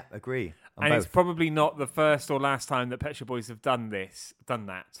 Yeah, agree. And both. It's probably not the first or last time that Pet Shop Boys have done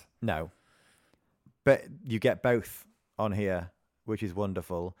that. No. But you get both on here, which is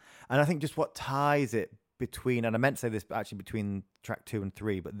wonderful. And I think just what ties it between, and I meant to say this actually between track 2 and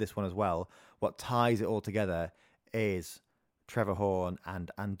 3, but this one as well, what ties it all together is Trevor Horn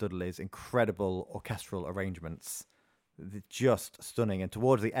and Anne Dudley's incredible orchestral arrangements. They're just stunning. And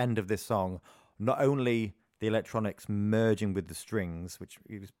towards the end of this song, not only the electronics merging with the strings, which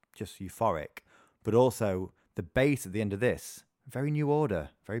is just euphoric, but also the bass at the end of this, very New Order,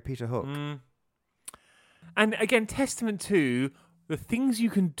 very Peter Hook. And again, testament to the things you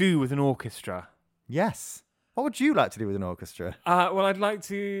can do with an orchestra. Yes. What would you like to do with an orchestra? Well, I'd like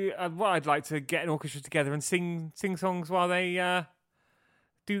to get an orchestra together and sing songs while they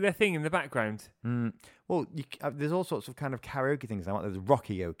do their thing in the background. Well, there's all sorts of kind of karaoke things. There's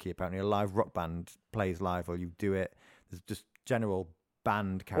Rockyoke, apparently a live rock band plays live, or you do it. There's just general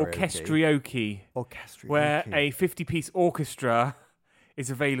band karaoke. Orchestrioke, where a 50-piece orchestra is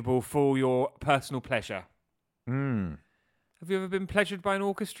available for your personal pleasure. Have you ever been pleasured by an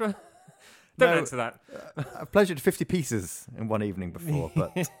orchestra? Don't answer that. I've pleasured 50 pieces in one evening before,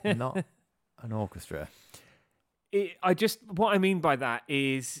 but not an orchestra. What I mean by that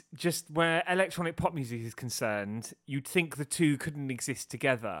is just where electronic pop music is concerned, you'd think the two couldn't exist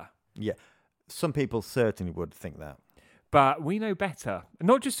together. Yeah, some people certainly would think that. But we know better.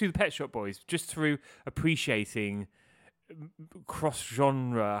 Not just through the Pet Shop Boys, just through appreciating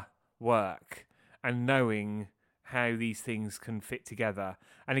cross-genre work and knowing how these things can fit together.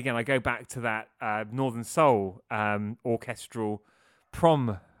 And again, I go back to that Northern Soul orchestral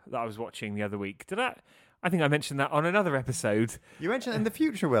prom that I was watching the other week. I think I mentioned that on another episode. You mentioned it in the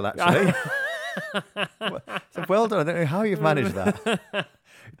future, Will, actually. So well done. I don't know how you've managed that.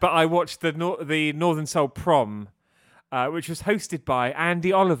 But I watched the Northern Soul prom, which was hosted by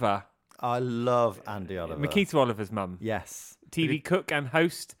Andy Oliver. I love Andy Oliver. Makita Oliver's mum. Yes. TV cook and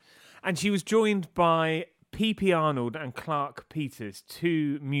host. And she was joined by P.P. Arnold and Clark Peters,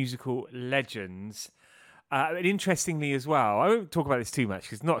 two musical legends. And interestingly as well, I won't talk about this too much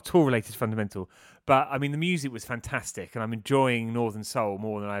because it's not at all related to Fundamental, but I mean, the music was fantastic and I'm enjoying Northern Soul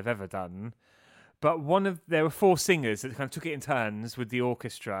more than I've ever done. But there were four singers that kind of took it in turns with the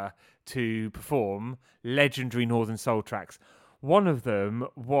orchestra to perform legendary Northern Soul tracks. One of them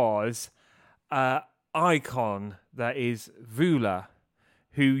was icon, that is Vula,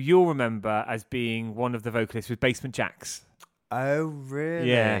 who you'll remember as being one of the vocalists with Basement Jaxx. Oh, really?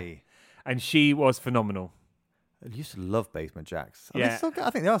 Yeah. And she was phenomenal. I used to love Basement Jaxx. Yeah. I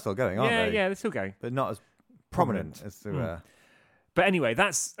think they are still going, aren't they? Yeah, they're still going. But not as prominent as they were. But anyway,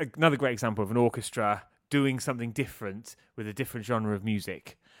 that's another great example of an orchestra doing something different with a different genre of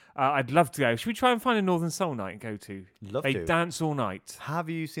music. I'd love to go. Should we try and find a Northern Soul night and go to? They dance all night. Have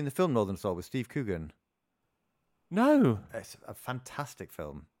you seen the film Northern Soul with Steve Coogan? No. It's a fantastic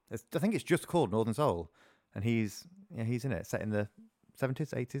film. I think it's just called Northern Soul. And he's in it, set in the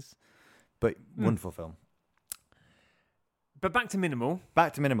 70s, 80s. But wonderful film. But back to Minimal.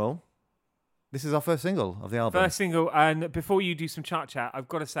 This is our first single of the album. First single, and before you do some chat, I've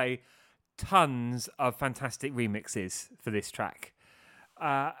got to say, tons of fantastic remixes for this track.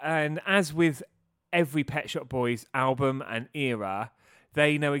 And as with every Pet Shop Boys album and era,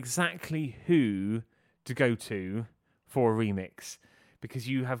 they know exactly who to go to for a remix. Because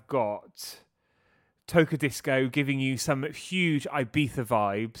you have got Toca Disco giving you some huge Ibiza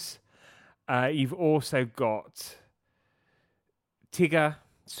vibes. You've also got Tigger,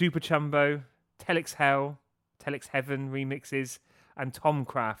 Super Chumbo, Telex Hell, Telex Heaven remixes, and Tom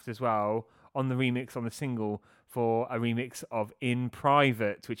Craft as well on the remix on the single for a remix of In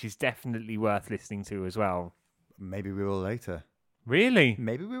Private, which is definitely worth listening to as well. Maybe we will later. Really?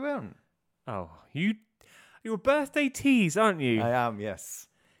 Maybe we won't. Oh, you're a birthday tease, aren't you? I am, yes.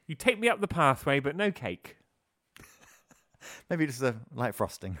 You take me up the pathway, but no cake. Maybe just a light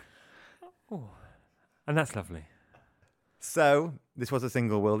frosting. Oh, and that's lovely. So, this was a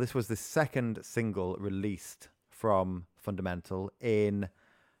single, Will. This was the second single released from Fundamental in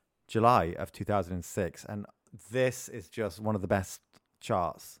July of 2006. And this is just one of the best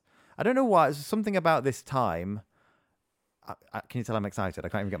charts. I don't know why. There's something about this time. Can you tell I'm excited? I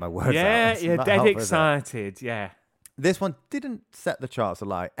can't even get my words out. Yeah, you're dead excited. Yeah. This one didn't set the charts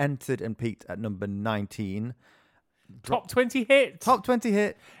alight. Entered and peaked at number 19. Top 20 hit. Top 20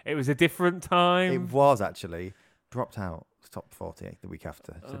 hit. It was a different time. It was actually. Dropped out. Top 40 the week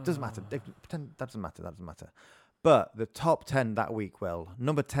after. So it doesn't matter. Pretend that doesn't matter. But the top 10 that week, Will.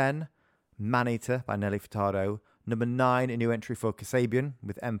 Number 10, Man-Eater by Nelly Furtado. Number 9, a new entry for Kasabian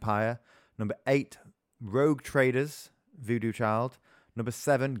with Empire. Number 8, Rogue Traders, Voodoo Child. Number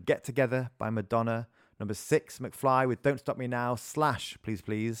 7, Get Together by Madonna. Number 6, McFly with Don't Stop Me Now / Please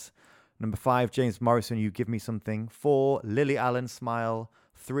Please. Number 5, James Morrison, You Give Me Something. 4, Lily Allen, Smile.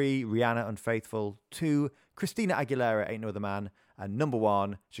 3, Rihanna, Unfaithful. 2, Christina Aguilera, Ain't No Other Man. And number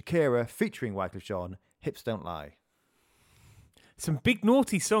 1, Shakira featuring Wyclef Jean, Hips Don't Lie. Some big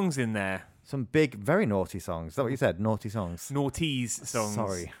naughty songs in there. Some big, very naughty songs. Is that what you said? Naughty songs. Naughties songs.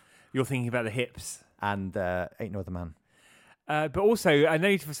 Sorry. You're thinking about the hips. And Ain't No Other Man. But also,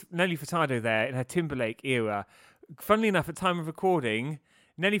 Nelly Furtado there in her Timberlake era. Funnily enough, at time of recording,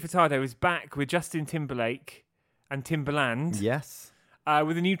 Nelly Furtado is back with Justin Timberlake and Timberland. Yes.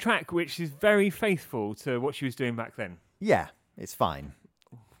 With a new track, which is very faithful to what she was doing back then. Yeah, it's fine.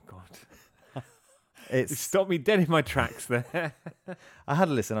 Oh, God. It stopped me dead in my tracks there. I had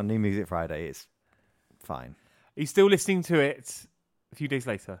a listen on New Music Friday. It's fine. Are you still listening to it a few days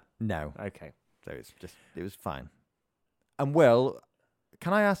later? No. Okay. So it was fine. And Will,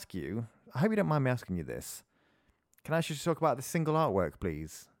 can I ask you, I hope you don't mind me asking you this, can I actually talk about the single artwork,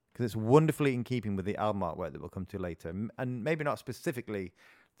 please? Because it's wonderfully in keeping with the album artwork that we'll come to later. And maybe not specifically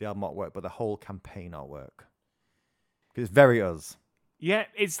the album artwork, but the whole campaign artwork. Because it's very us. Yeah,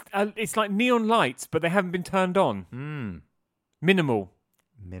 it's like neon lights, but they haven't been turned on. Minimal.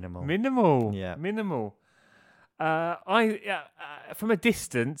 Yeah. Minimal. From a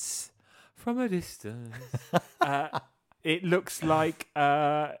distance, it looks like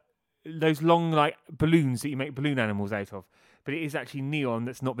those long like balloons that you make balloon animals out of, but it is actually neon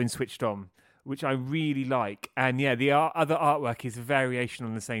that's not been switched on, which I really like. And yeah, the other artwork is a variation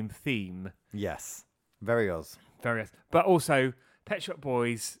on the same theme. Yes, very us. But also Pet Shop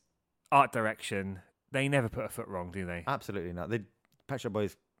Boys art direction, they never put a foot wrong, do they? Absolutely not. Pet Shop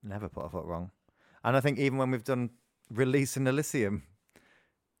Boys never put a foot wrong. And I think even when we've done Release in Elysium,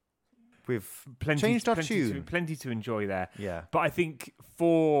 we've changed our tune. Plenty to enjoy there. Yeah. But I think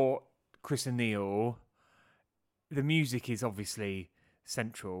for Chris and Neil, the music is obviously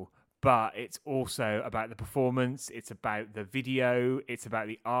central, but it's also about the performance, it's about the video, it's about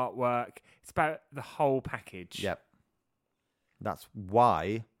the artwork, it's about the whole package. Yep. That's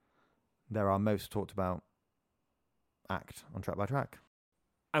why they're our most talked about act on Track by Track.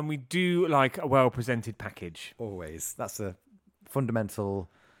 And we do like a well-presented package. Always. That's a fundamental...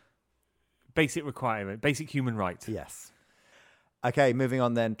 basic requirement, basic human right. Yes. Okay, moving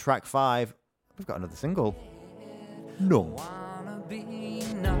on then. Track 5. We've got another single. No. I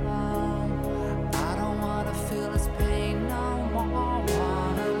don't wanna feel this pain no more.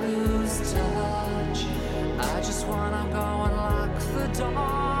 Wanna lose touch. I just wanna go and lock the door.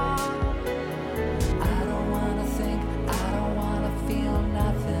 I don't wanna think. I don't wanna feel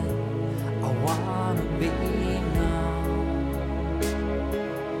nothing. I wanna be numb.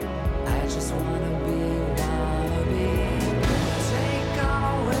 I just wanna be. Take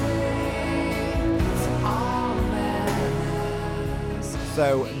away all madness. So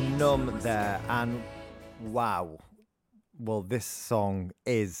numb there, and wow. Well, this song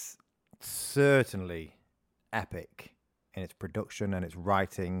is certainly epic in its production and its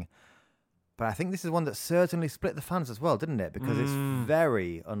writing. But I think this is one that certainly split the fans as well, didn't it? Because it's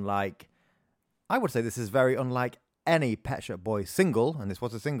very unlike, I would say this is very unlike any Pet Shop Boys single, and this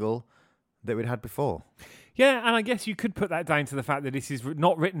was a single that we'd had before. Yeah, and I guess you could put that down to the fact that this is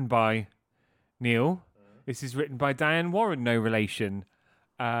not written by Neil. This is written by Diane Warren, no relation.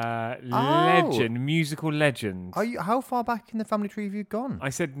 Legend, musical legend. How far back in the family tree have you gone? I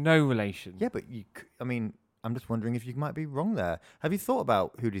said no relation. Yeah, but I'm just wondering if you might be wrong there. Have you thought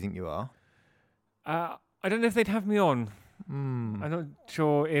about who do you think you are? I don't know if they'd have me on. I'm not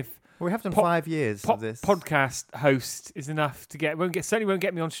sure if... Well, we have done 5 years of this. Podcast host is enough to get... certainly won't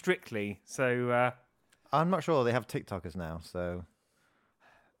get me on Strictly, so... I'm not sure. They have TikTokers now, so...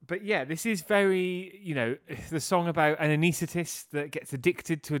 But yeah, this is very, the song about an anaesthetist that gets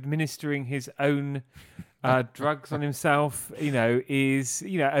addicted to administering his own drugs on himself, is,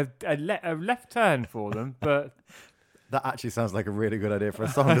 a left turn for them. But that actually sounds like a really good idea for a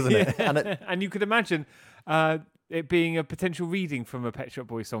song, doesn't it? And you could imagine it being a potential reading from a Pet Shop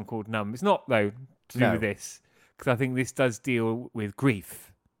Boys song called Numb. It's not, though, to do with this, because I think this does deal with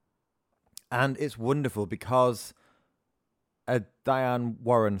grief. And it's wonderful because... a Diane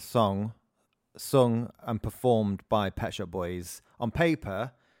Warren song sung and performed by Pet Shop Boys on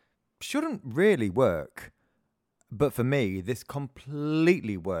paper shouldn't really work. But for me, this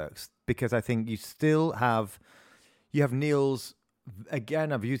completely works because I think you have Neil's,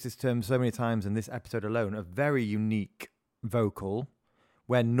 again, I've used this term so many times in this episode alone, a very unique vocal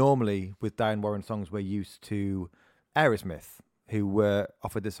where normally with Diane Warren songs, we're used to Aerosmith, who were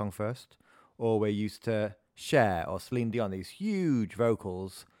offered this song first, or we're used to Cher or Celine Dion, these huge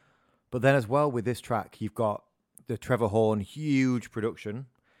vocals. But then as well with this track, you've got the Trevor Horn huge production,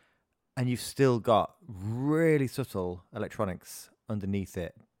 and you've still got really subtle electronics underneath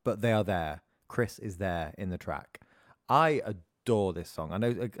it, but they are there. Chris is there in the track. I adore this song. I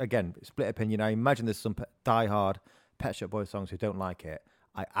know, again, split opinion. I imagine there's some die-hard Pet Shop Boys songs who don't like it.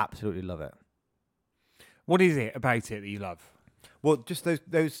 I absolutely love it. What is it about it that you love? Well, just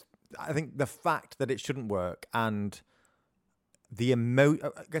those. I think the fact that it shouldn't work, and I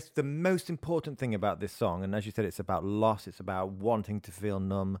guess the most important thing about this song, and as you said, it's about loss. It's about wanting to feel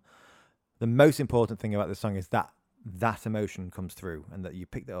numb. The most important thing about this song is that emotion comes through, and that you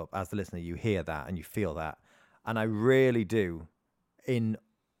pick that up as the listener. You hear that and you feel that, and I really do. In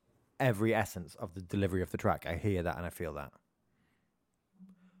every essence of the delivery of the track, I hear that and I feel that.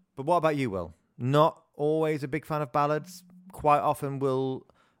 But what about you, Will? Not always a big fan of ballads. Quite often will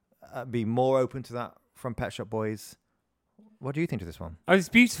be more open to that from Pet Shop Boys. What do you think of this one? Oh, it's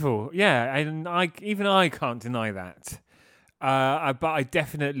beautiful. Yeah, and I can't deny that. But I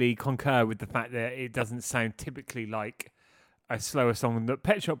definitely concur with the fact that it doesn't sound typically like a slower song that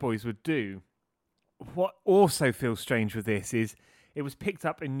Pet Shop Boys would do. What also feels strange with this is it was picked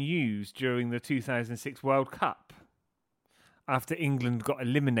up and used during the 2006 World Cup after England got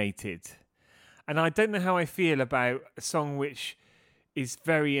eliminated. And I don't know how I feel about a song which is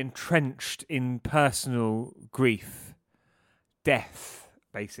very entrenched in personal grief, death,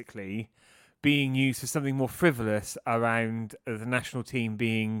 basically, being used for something more frivolous around the national team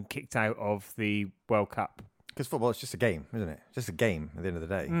being kicked out of the World Cup. Because football is just a game, isn't it? Just a game at the end of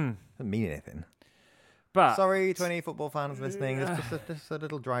the day. It doesn't mean anything. But sorry to any football fans listening. It's just a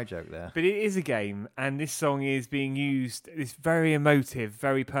little dry joke there. But it is a game, and this song is being used. This very emotive,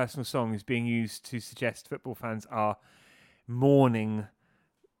 very personal song is being used to suggest football fans are mourning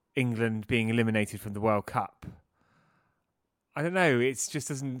England being eliminated from the World Cup. I don't know. It just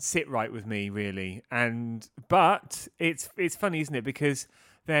doesn't sit right with me, really. But it's funny, isn't it? Because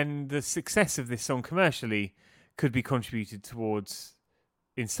then the success of this song commercially could be contributed towards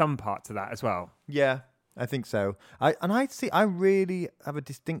in some part to that as well. Yeah. I think so. I really have a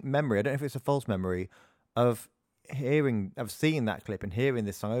distinct memory. I don't know if it's a false memory of seeing that clip and hearing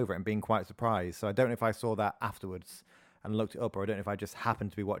this song over it and being quite surprised. So I don't know if I saw that afterwards and looked it up, or I don't know if I just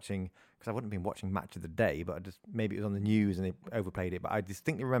happened to be watching, because I wouldn't have been watching Match of the Day, but maybe it was on the news and they overplayed it. But I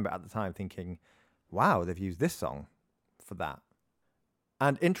distinctly remember at the time thinking, wow, they've used this song for that.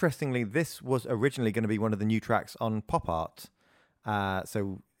 And interestingly, this was originally going to be one of the new tracks on Pop Art.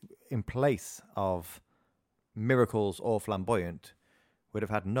 So in place of Miracles or Flamboyant, would have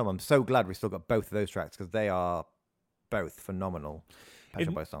had Numb. I'm so glad we still got both of those tracks, because they are both phenomenal Pet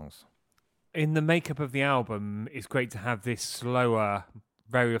Shop Boys songs. In the makeup of the album, it's great to have this slower,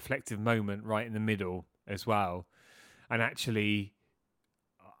 very reflective moment right in the middle as well. And actually,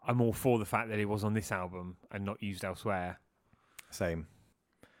 I'm all for the fact that it was on this album and not used elsewhere. Same.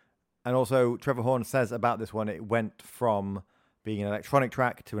 And also, Trevor Horn says about this one, it went from being an electronic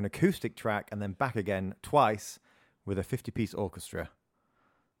track to an acoustic track and then back again twice with a 50-piece orchestra.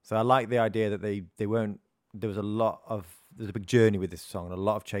 So I like the idea that they weren't... There's a big journey with this song and a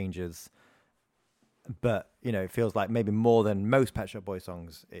lot of changes. But, it feels like maybe more than most Pet Shop Boys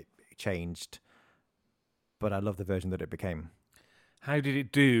songs, it changed. But I love the version that it became. How did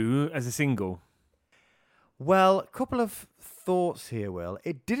it do as a single? Well, a couple of thoughts here, Will.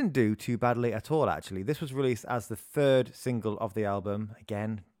 It didn't do too badly at all, actually. This was released as the third single of the album.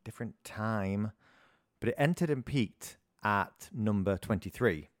 Again, different time. But it entered and peaked at number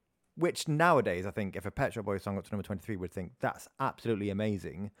 23. Which nowadays, I think, if a Pet Shop Boys song got to number 23, would think that's absolutely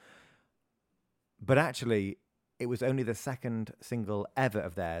amazing. But actually, it was only the second single ever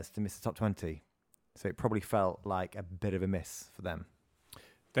of theirs to miss the top 20. So it probably felt like a bit of a miss for them.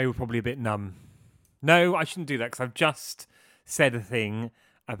 They were probably a bit numb. No, I shouldn't do that, because I've just said a thing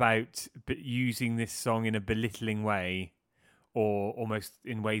about using this song in a belittling way, or almost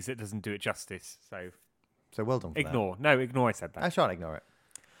in ways that doesn't do it justice. So well done for ignore. That. No, ignore I said that. I shan't ignore it.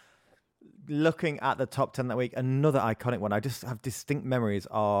 Looking at the top 10 that week, another iconic one. I just have distinct memories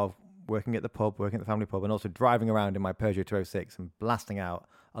of working at the family pub, and also driving around in my Peugeot 206 and blasting out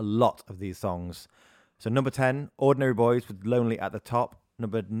a lot of these songs. So number 10, Ordinary Boys with Lonely at the top.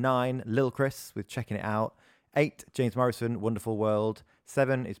 Number 9, Lil Chris with Checking It Out. 8, James Morrison, Wonderful World.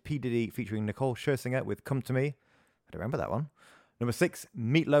 7 is P. Diddy featuring Nicole Scherzinger with Come To Me. I don't remember that one. Number 6,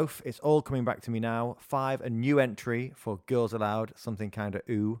 Meatloaf, It's All Coming Back To Me Now. 5, a new entry for Girls Aloud, Something Kinda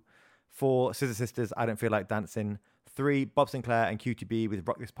Ooh. 4, Scissor Sisters, I Don't Feel Like Dancing. 3, Bob Sinclair and QTB with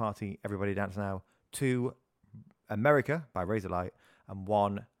Rock This Party, Everybody Dance Now. 2, America by Razorlight. And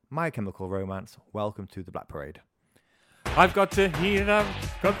 1, My Chemical Romance, Welcome to the Black Parade. I've got to heat it up,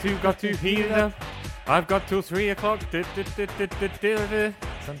 got to heat it up. I've got till 3 o'clock. Something.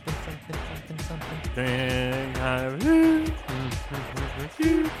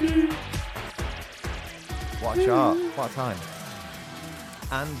 What a chart. What a time.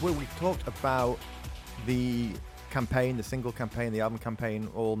 And we've talked about the campaign, the single campaign, the album campaign,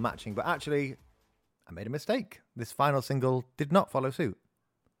 all matching. But actually, I made a mistake. This final single did not follow suit.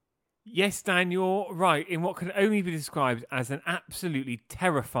 Yes, Dan, you're right. In what can only be described as an absolutely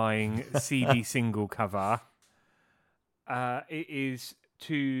terrifying CD single cover, it is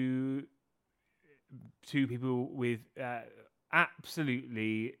two people with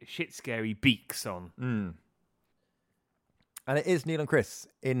absolutely shit scary beaks on. Mm. And it is Neil and Chris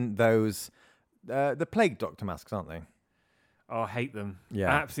in those the plague doctor masks, aren't they? Oh, I hate them. Yeah.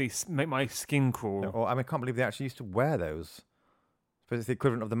 Absolutely make my skin crawl. Or I can't believe they actually used to wear those. I suppose it's the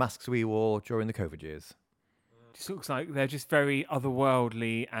equivalent of the masks we wore during the COVID years. It just looks like they're just very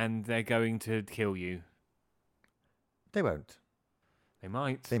otherworldly and they're going to kill you. They won't. They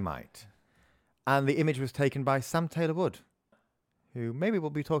might. They might. And the image was taken by Sam Taylor Wood, who maybe we'll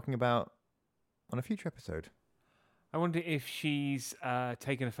be talking about on a future episode. I wonder if she's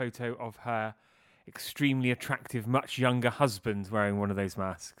taken a photo of her extremely attractive, much younger husband wearing one of those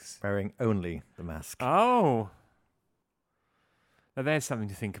masks. Wearing only the mask. Oh. Now there's something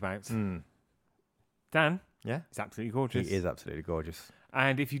to think about. Mm. Dan? Yeah? He's absolutely gorgeous. He is absolutely gorgeous.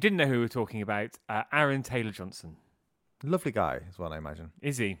 And if you didn't know who we were talking about, Aaron Taylor-Johnson. Lovely guy as well, I imagine.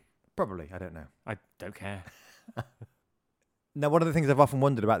 Is he? Probably, I don't know. I don't care. Now, one of the things I've often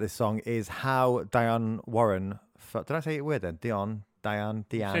wondered about this song is how Diane Warren felt. Did I say it weird then? Diane.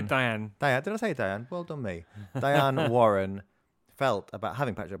 You said Diane. Diane. Did I say Diane? Well done, me. Diane Warren felt about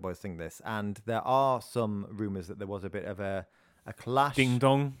having Pet Shop Boys sing this. And there are some rumours that there was a bit of a clash. Ding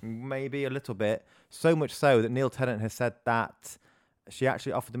dong. Maybe a little bit. So much so that Neil Tennant has said that she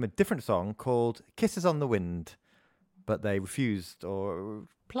actually offered them a different song called Kisses on the Wind. But they refused or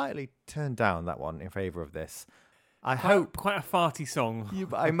politely turned down that one in favour of this. I hope. Quite a farty song.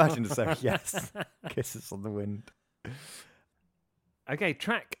 I imagine so, yes. Kisses on the Wind. Okay,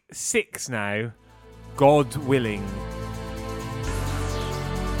 track 6 now. God Willing.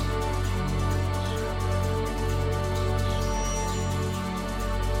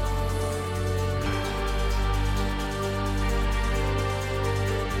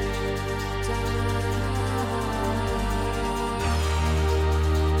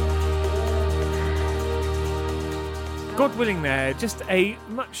 God Willing there, just a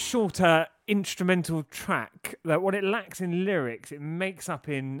much shorter instrumental track that what it lacks in lyrics, it makes up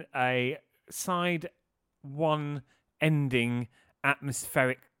in a side one ending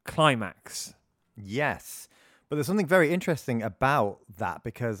atmospheric climax. Yes. But there's something very interesting about that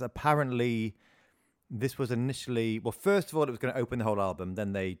because apparently this was initially, well, first of all, it was going to open the whole album.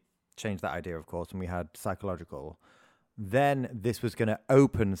 Then they changed that idea, of course, and we had Psychological. Then this was going to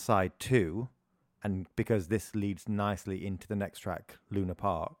open side 2. And because this leads nicely into the next track, Luna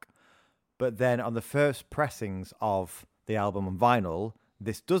Park. But then on the first pressings of the album on vinyl,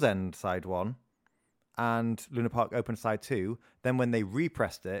 this does end side 1 and Luna Park opens side 2. Then when they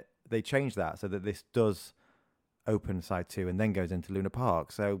repressed it, they changed that so that this does open side 2 and then goes into Luna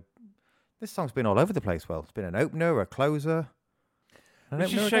Park. So this song's been all over the place. Well, it's been an opener, a closer. It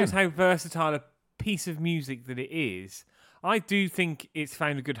just shows how versatile a piece of music that it is. I do think it's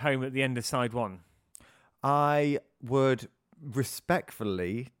found a good home at the end of side 1. I would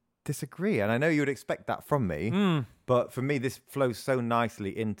respectfully disagree. And I know you would expect that from me. But for me, this flows so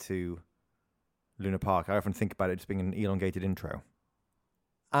nicely into Luna Park. I often think about it just being an elongated intro.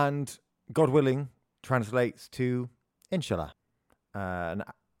 And God Willing translates to Inshallah, an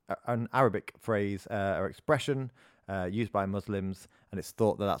Arabic phrase or expression used by Muslims. And it's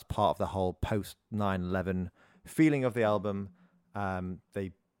thought that that's part of the whole post 9/11 feeling of the album. They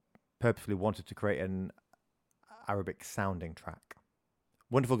purposefully wanted to create an Arabic sounding track.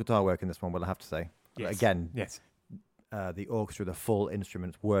 Wonderful guitar work in this one, will I have to say. Yes. Again, yes. The orchestra, the full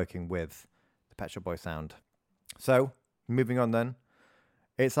instruments working with the Pet Shop Boys sound. So, moving on then.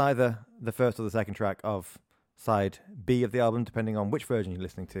 It's either the first or the second track of side B of the album, depending on which version you're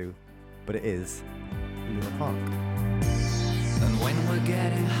listening to, but it is Luna Park. And when we're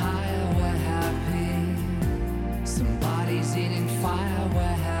getting higher, we're happy. Somebody's eating fire, we're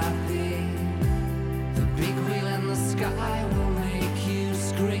happy. The big wheel in the sky will make you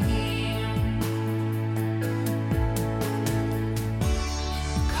scream.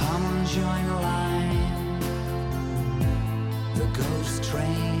 Come and join the line. The ghost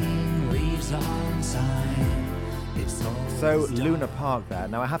train leaves on time. It's all So, Luna Park there.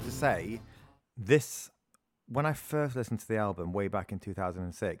 Now, I have to say, this, when I first listened to the album way back in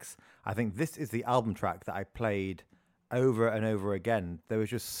 2006, I think this is the album track that I played over and over again. There was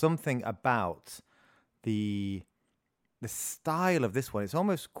just something about the the style of this one, it's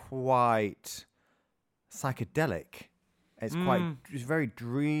almost quite psychedelic. It's very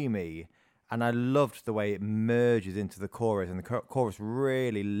dreamy. And I loved the way it merges into the chorus, and the chorus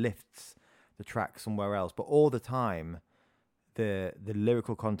really lifts the track somewhere else. But all the time, the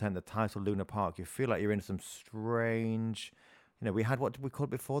lyrical content, the title Luna Park, you feel like you're in some strange, we had, what did we call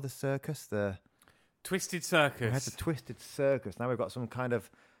it before, the circus? The Twisted Circus. We had the Twisted Circus. Now we've got some kind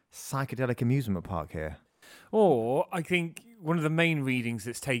of psychedelic amusement park here. Or I think one of the main readings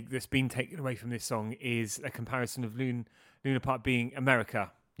that's been taken away from this song is a comparison of Luna Park being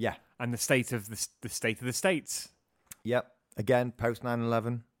America. Yeah. And the state of the state of the states. Yep. Again, post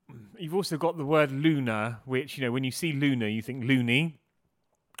 9/11. You've also got the word lunar, which, when you see lunar, you think loony.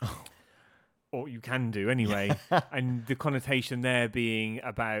 Or you can do anyway. And the connotation there being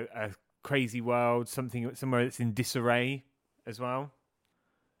about a crazy world, somewhere that's in disarray as well.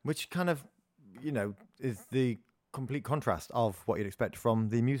 Which kind of, is the complete contrast of what you'd expect from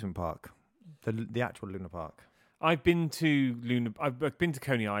the amusement park, the actual Luna Park. I've been to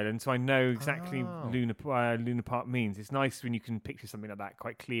Coney Island, so I know exactly what Luna Park means. It's nice when you can picture something like that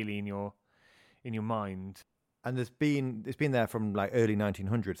quite clearly in your mind. And it's been there from like early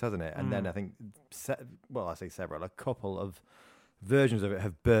 1900s, hasn't it? And then I think, I say several, a couple of versions of it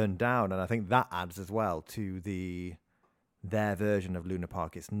have burned down, and I think that adds as well to their version of Luna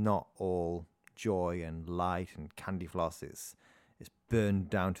Park. It's not all joy and light and candy floss. It's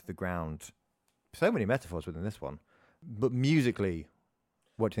burned down to the ground. So many metaphors within this one. But musically,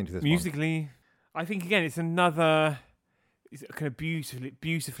 what do you think of this musically, I think, again, it's a kind of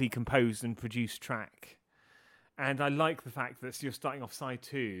beautifully composed and produced track. And I like the fact that you're starting off side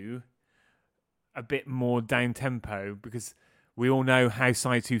 2 a bit more down-tempo, because we all know how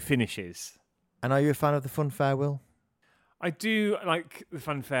side 2 finishes. And are you a fan of the funfair, Will? I do like the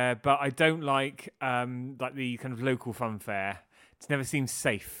funfair, but I don't like the kind of local funfair. It never seems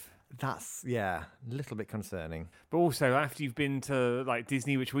safe. That's, a little bit concerning. But also, after you've been to like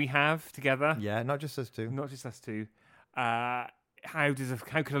Disney, which we have together. Yeah, not just us two. How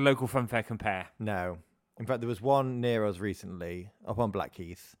could a local funfair compare? No. In fact, there was one near us recently, up on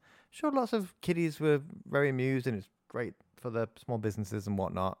Blackheath. Sure, lots of kiddies were very amused, and it's great for the small businesses and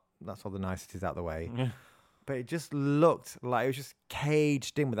whatnot. That's all the niceties out of the way. Yeah. But it just looked like it was just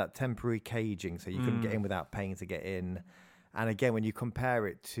caged in with that temporary caging, so you couldn't get in without paying to get in. And again, when you compare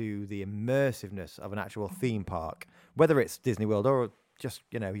it to the immersiveness of an actual theme park, whether it's Disney World or just,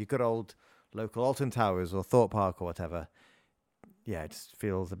 your good old local Alton Towers or Thorpe Park or whatever, it just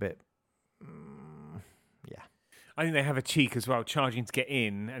feels a bit, I think they have a cheek as well, charging to get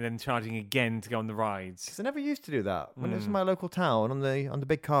in and then charging again to go on the rides. Because I never used to do that. When it was in my local town on the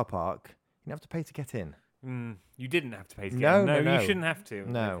big car park, you didn't have to pay to get in. You didn't have to pay to get in. No, you shouldn't have to.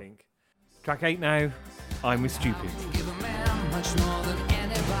 No. I think. Track 8 now. I'm with Stupid. Give a man much more than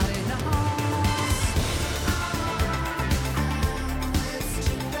anybody knows.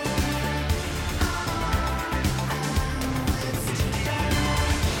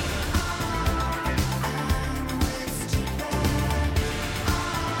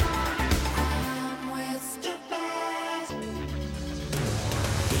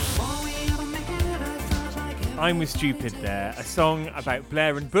 I'm with Stupid there. A song about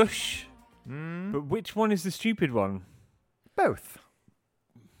Blair and Bush. But which one is the stupid one? Both.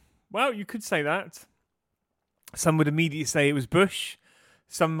 Well, you could say that. Some would immediately say it was Bush.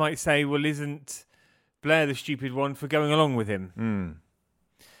 Some might say, well, isn't Blair the stupid one for going along with him?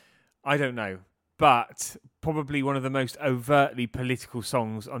 I don't know. But probably one of the most overtly political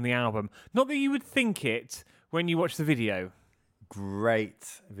songs on the album. Not that you would think it when you watch the video.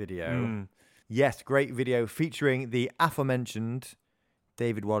 Great video. Yes, great video featuring the aforementioned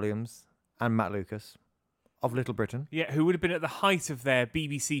David Walliams and Matt Lucas of Little Britain. Yeah, who would have been at the height of their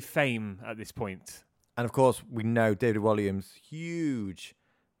BBC fame at this point. And of course, we know David Walliams, huge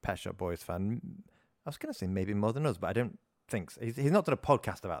Pet Shop Boys fan. I was going to say maybe more than us, but I don't think so. He's not done a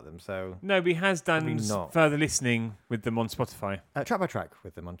podcast about them, so... No, but he has done further listening with them on Spotify. Track by track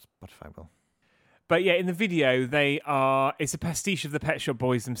with them on Spotify, Will. But yeah, in the video, it's a pastiche of the Pet Shop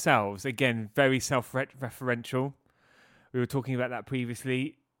Boys themselves. Again, very self-referential. We were talking about that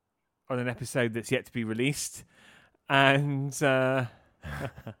previously on an episode that's yet to be released. And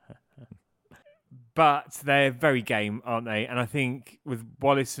but they're very game, aren't they? And I think with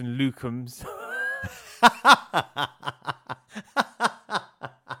Wallace and Lucums...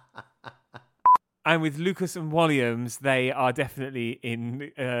 And with Lucas and Williams, they are definitely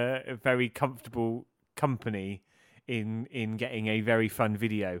in a very comfortable company in getting a very fun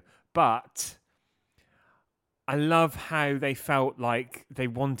video. But I love how they felt like they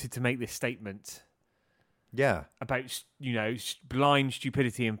wanted to make this statement. Yeah. about blind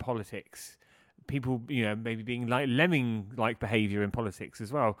stupidity in politics. People, maybe being like lemming-like behaviour in politics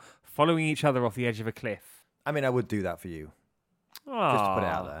as well, following each other off the edge of a cliff. I mean, I would do that for you, Aww. just to put it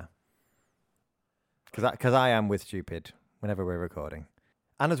out there. Because I am with Stupid whenever we're recording.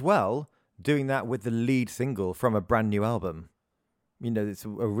 And as well, doing that with the lead single from a brand new album. It's a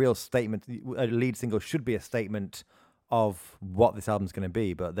real statement. A lead single should be a statement of what this album's going to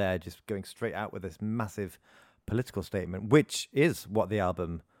be, but they're just going straight out with this massive political statement, which is what the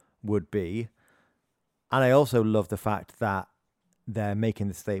album would be. And I also love the fact that they're making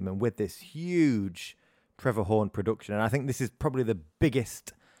the statement with this huge Trevor Horn production. And I think this is probably the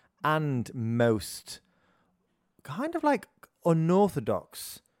biggest and most kind of like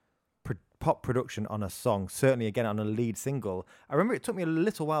unorthodox pop production on a song, certainly again on a lead single. I remember it took me a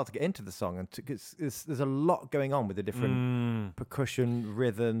little while to get into the song, and there's a lot going on with the different percussion,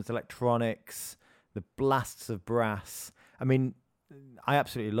 rhythms, electronics, the blasts of brass. I mean, I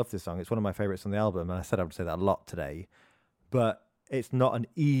absolutely love this song. It's one of my favorites on the album, and I said I would say that a lot today. But it's not an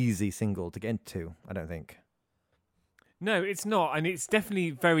easy single to get into, I don't think. No, it's not, and it's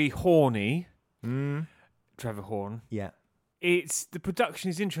definitely very horny. Trevor Horn. Yeah. The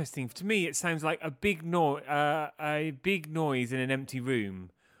production is interesting. To me, it sounds like a big noise in an empty room,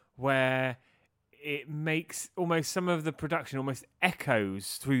 where it makes almost some of the production almost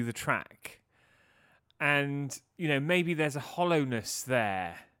echoes through the track. And, maybe there's a hollowness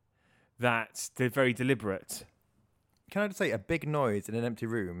there that's very deliberate. Can I just say, a big noise in an empty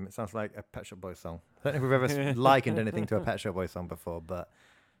room? It sounds like a Pet Shop Boys song. I don't know if we've ever likened anything to a Pet Shop Boys song before,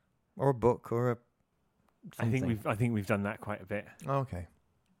 or a book, or a something. I think we've done that quite a bit. Oh, okay.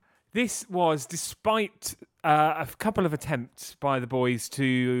 This was despite a couple of attempts by the boys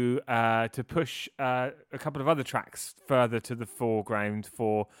to push a couple of other tracks further to the foreground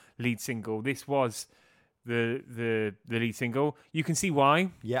for lead single. This was the lead single. You can see why.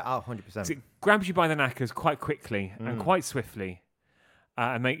 Yeah, 100%. It grabs you by the knackers quite quickly and quite swiftly,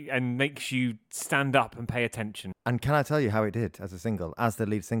 and makes you stand up and pay attention. And can I tell you how it did as the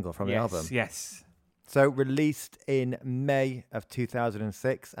lead single from the album? Yes. So released in May of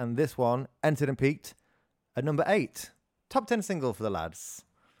 2006, and this one entered and peaked at number 8. Top 10 single for the lads.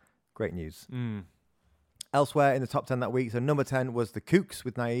 Great news. Elsewhere in the top 10 that week, so number 10 was The Kooks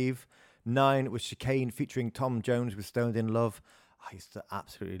with Naive. 9 was Chicane featuring Tom Jones with Stoned in Love. I used to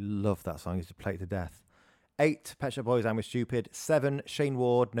absolutely love that song. I used to play it to death. 8, Pet Shop Boys, I'm With Stupid. 7, Shane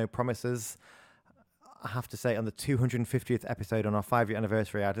Ward, No Promises. I have to say, on the 250th episode on our 5-year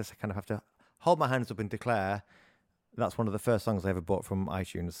anniversary, I just kind of have to hold my hands up and declare that's one of the first songs I ever bought from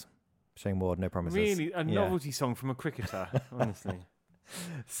iTunes. Shane Ward, No Promises. Really? A novelty song from a cricketer, honestly.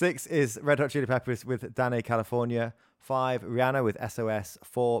 6 is Red Hot Chili Peppers with Dane California. 5, Rihanna with SOS.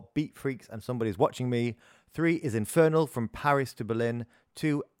 4, Beat Freaks and Somebody's Watching Me. 3 is Infernal from Paris to Berlin.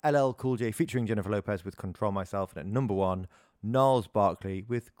 2, LL Cool J featuring Jennifer Lopez with Control Myself. And at number 1, Gnarls Barkley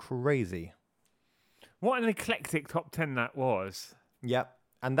with Crazy. What an eclectic top 10 that was. Yep.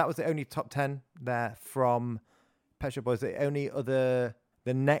 And that was the only top 10 there from Pet Shop Boys. The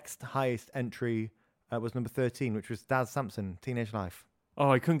next highest entry was number 13, which was Daz Sampson, Teenage Life.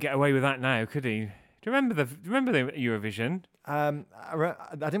 Oh, he couldn't get away with that now, could he? Do you remember the Eurovision? I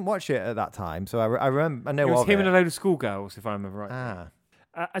didn't watch it at that time, so I remember. I know it was of him it. and a load of schoolgirls, if I remember right.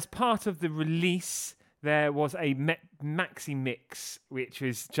 Ah. As part of the release, there was a maxi mix, which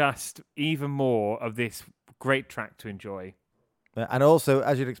was just even more of this great track to enjoy. And also,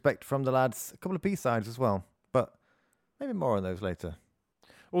 as you'd expect from the lads, a couple of B-sides as well. But maybe more on those later.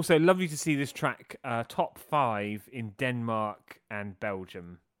 Also, lovely to see this track top 5 in Denmark and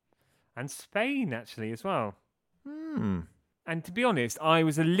Belgium. And Spain, actually, as well. And to be honest, I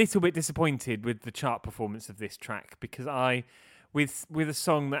was a little bit disappointed with the chart performance of this track, because with a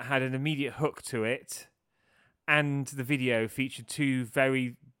song that had an immediate hook to it, and the video featured 2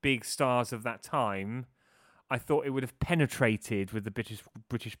 very big stars of that time, I thought it would have penetrated with the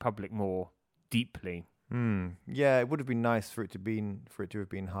British public more deeply. Yeah, it would have been nice for it to have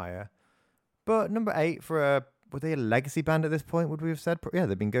been higher. But number 8 were they a legacy band at this point? Would we have said? Yeah,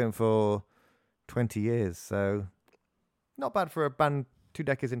 they've been going for 20 years, so not bad for a band 2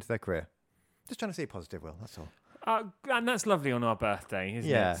 decades into their career. Just trying to see positive, Will. That's all. And that's lovely on our birthday,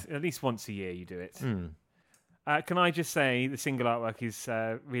 isn't it? At least once a year you do it. Can I just say the single artwork is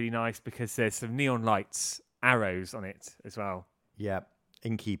really nice, because there's some neon lights, arrows on it as well. Yeah,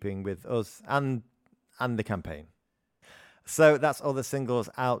 in keeping with us and the campaign. So that's all the singles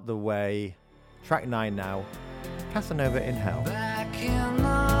out the way. Track 9 now, Casanova in Hell. Back in the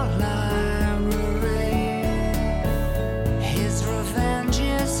library, his revenge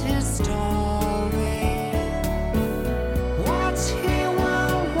is his story.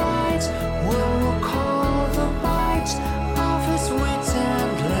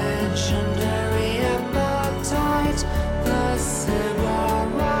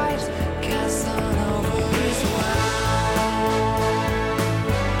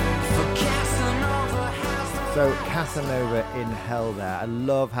 Casanova in Hell there. I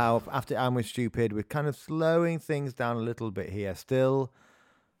love how after I'm With Stupid, we're kind of slowing things down a little bit here. Still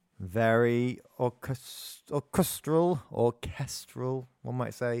very orchestral, one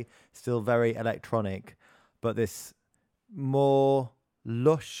might say. Still very electronic, but this more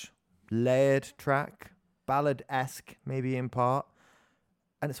lush, layered track, ballad-esque maybe in part.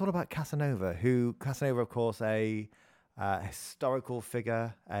 And it's all about Casanova, of course, a historical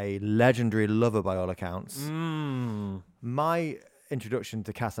figure, a legendary lover by all accounts. My introduction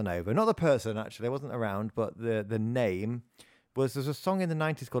to Casanova, not the person actually, I wasn't around, but the name was, there's a song in the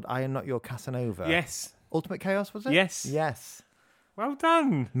 90s called I Am Not Your Casanova. Yes. Ultimate Chaos, was it? Yes. Yes. Well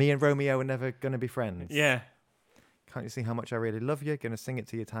done. Me and Romeo are never going to be friends. Yeah. Can't you see how much I really love you? Going to sing it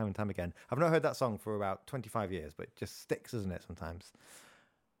to you time and time again. I've not heard that song for about 25 years, but it just sticks, doesn't it, sometimes?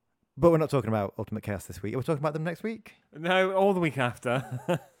 But we're not talking about Ultimate Chaos this week. Are we talking about them next week? No, all the week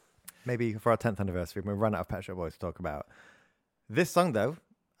after. Maybe for our 10th anniversary, when we run out of Pet Shop Boys to talk about. This song, though,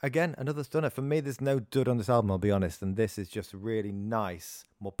 again, another stunner. For me, there's no dud on this album, I'll be honest. And this is just a really nice,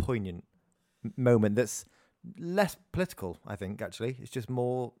 more poignant moment that's less political, I think, actually. It's just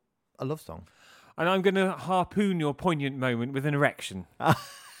more a love song. And I'm going to harpoon your poignant moment with an erection.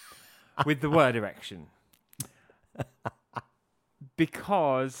 With the word erection.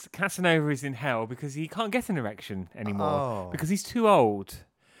 Because Casanova is in hell because he can't get an erection anymore. Because he's too old.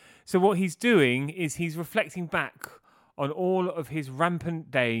 So what he's doing is he's reflecting back on all of his rampant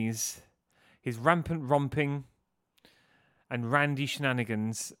days, his rampant romping and randy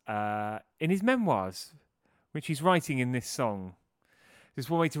shenanigans in his memoirs, which he's writing in this song. There's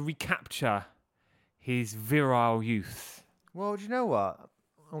one way to recapture his virile youth. Well, do you know what?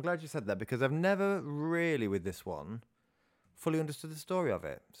 I'm glad you said that because I've never really, with this one, fully understood the story of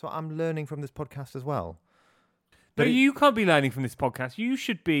it. So I'm learning from this podcast as well. But you can't be learning from this podcast. You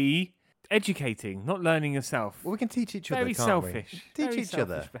should be educating, not learning yourself. Well, we can teach each other, Very can't selfish. we? Very Teach each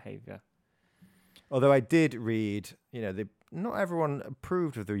other. behaviour. Although I did read, not everyone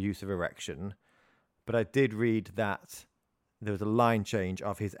approved of the use of erection, but I did read that there was a line change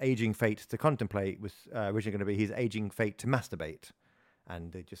of his aging fate to contemplate was originally going to be his aging fate to masturbate.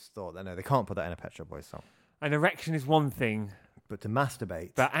 And they just thought that, no, they can't put that in a Pet Shop Boys song. An erection is one thing. But to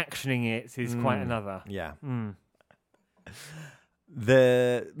masturbate. But actioning it is quite another. Yeah.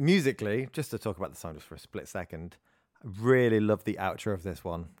 The musically, just to talk about the song just for a split second, I really love the outro of this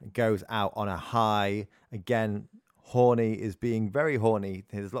one. It goes out on a high. Again, horny is being very horny.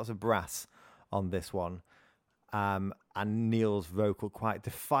 There's lots of brass on this one. And Neil's vocal quite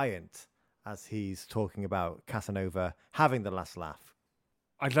defiant as he's talking about Casanova having the last laugh.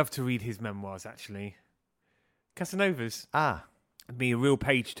 I'd love to read his memoirs, actually. Casanova's. It'd be a real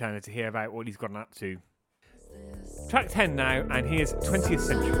page turner to hear about what he's gotten up to. Track 10 now, and here's 20th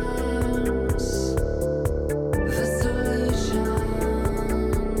Century. The solution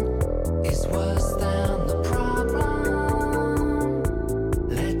is worse than the problem.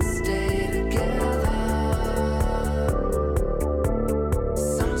 Let's stay together.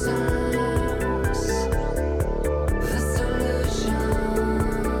 Sometimes the solution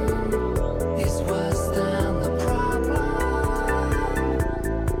is worse than the problem.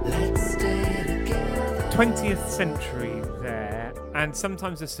 Let's stay together. 20th Century there, and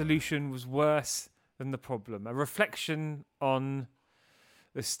sometimes the solution was worse than the problem. A reflection on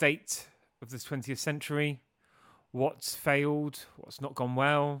the state of the 20th century, what's failed, what's not gone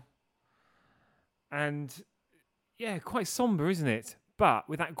well. And yeah, quite somber, isn't it? But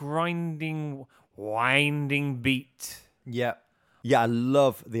with that grinding, winding beat. Yeah. Yeah, I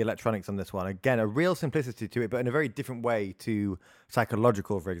love the electronics on this one. Again, a real simplicity to it, but in a very different way to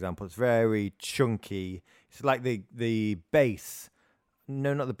Psychological, for example. It's very chunky. It's like the bass.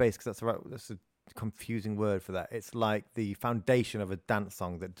 No, not the bass, because that's a confusing word for that. It's like the foundation of a dance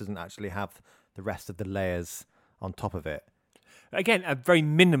song that doesn't actually have the rest of the layers on top of it. Again, a very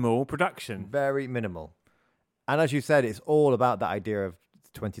minimal production. Very minimal. And as you said, it's all about that idea of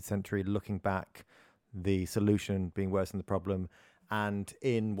the 20th century, looking back, the solution being worse than the problem. And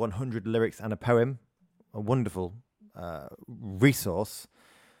in 100 Lyrics and a Poem, a wonderful resource,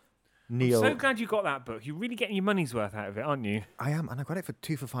 Neil... I'm so glad you got that book. You're really getting your money's worth out of it, aren't you? I am, and I got it for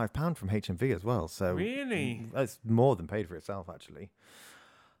 £2 for £5 from HMV as well. So really? It's more than paid for itself, actually.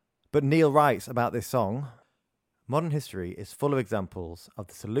 But Neil writes about this song, modern history is full of examples of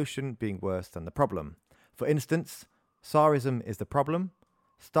the solution being worse than the problem. For instance, Tsarism is the problem,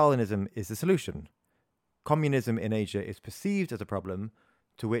 Stalinism is the solution. Communism in Asia is perceived as a problem,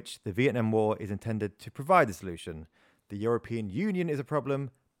 to which the Vietnam War is intended to provide the solution. The European Union is a problem,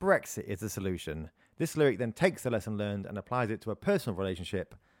 Brexit is the solution. This lyric then takes the lesson learned and applies it to a personal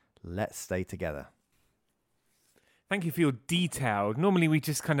relationship. Let's stay together. Thank you for your detailed. Normally we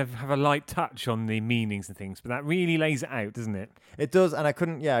just kind of have a light touch on the meanings and things, but that really lays it out, doesn't it? It does, and I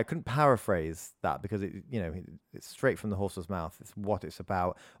couldn't paraphrase that because it's straight from the horse's mouth. It's what it's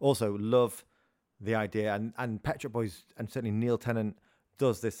about. Also, love the idea, and Pet Shop Boys, and certainly Neil Tennant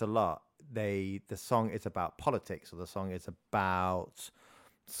does this a lot. The song is about politics, or the song is about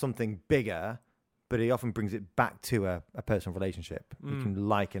something bigger, but he often brings it back to a personal relationship. You can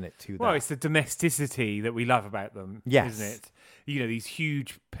liken it to that. Well, it's the domesticity that we love about them, Yes. isn't it? These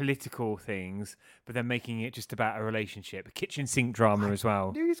huge political things, but then making it just about a relationship. A kitchen sink drama as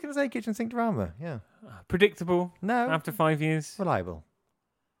well. You're just going to say kitchen sink drama, yeah. Predictable. No. After 5 years. Reliable.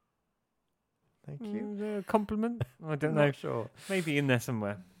 Thank you. A compliment? I don't I'm know. not sure. Maybe in there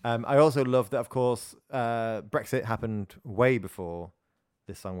somewhere. I also love that, of course, Brexit happened way before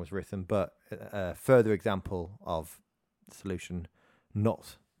this song was written, but a further example of the solution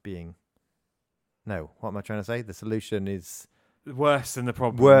not being... No, what am I trying to say? The solution is... Worse than the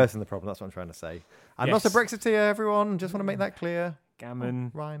problem. Worse than the problem, that's what I'm trying to say. I'm Yes. not a Brexiteer, everyone. Just want to make that clear.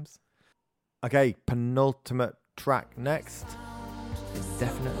 Gammon. Rhymes. Okay, penultimate track next is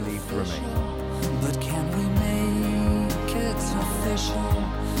Definitely to Remain. But can we make it official?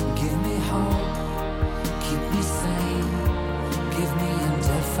 Give me hope, keep me sane, give me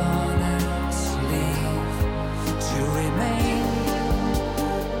indefinite leave to remain.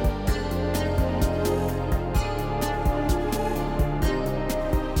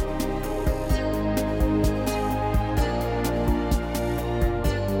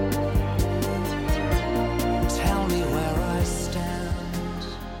 Tell me where I stand.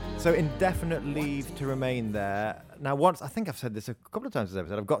 So indefinite leave to remain there. Now, once, I think I've said this a couple of times this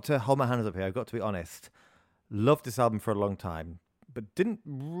episode, I've got to hold my hands up here. I've got to be honest. Loved this album for a long time, but didn't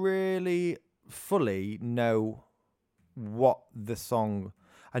really fully know what the song...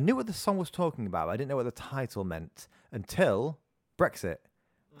 I knew what the song was talking about. I didn't know what the title meant until Brexit.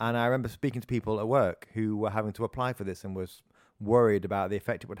 And I remember speaking to people at work who were having to apply for this and was worried about the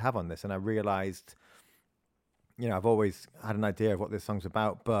effect it would have on this. And I realised... I've always had an idea of what this song's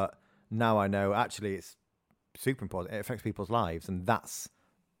about, but now I know actually it's super important. It affects people's lives, and that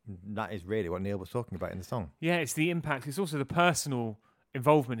is really what Neil was talking about in the song. Yeah, it's the impact. It's also the personal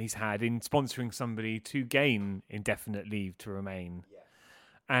involvement he's had in sponsoring somebody to gain indefinite leave to remain. Yeah.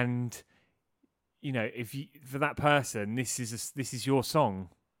 And if for that person, this is your song.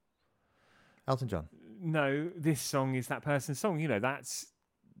 Elton John. No, this song is that person's song. That's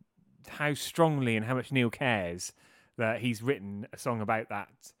how strongly and how much Neil cares that he's written a song about that,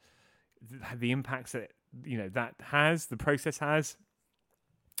 the impacts that that has, the process has,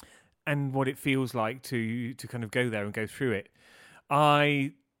 and what it feels like to kind of go there and go through it.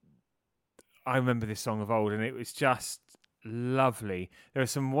 I remember this song of old, and it was just lovely. There are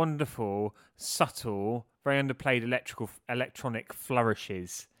some wonderful, subtle, very underplayed electronic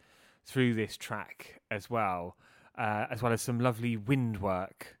flourishes through this track as well as some lovely wind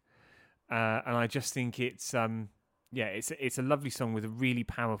work. And I just think it's a lovely song with a really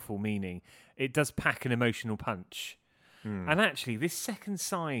powerful meaning. It does pack an emotional punch. And actually, this second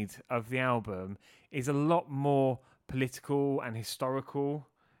side of the album is a lot more political and historical,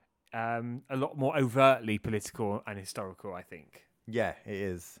 a lot more overtly political and historical, I think. Yeah, it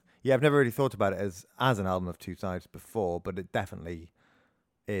is. Yeah, I've never really thought about it as an album of two sides before, but it definitely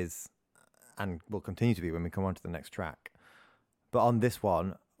is, and will continue to be when we come on to the next track. But on this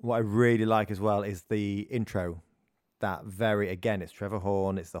one, what I really like as well is the intro. It's Trevor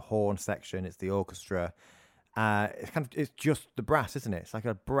Horn, it's the horn section, it's the orchestra. It's just the brass, isn't it? It's like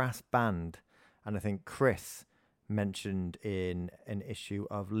a brass band. And I think Chris mentioned in an issue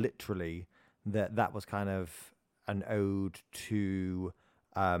of Literally that was kind of an ode to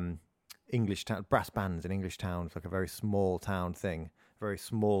English town, brass bands in English towns, like a very small town thing, very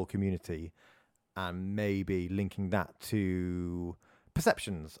small community, and maybe linking that to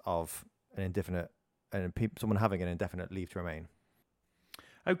perceptions of an indefinite, and someone having an indefinite leave to remain.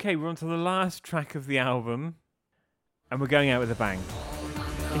 Okay, we're on to the last track of the album, and we're going out with a bang.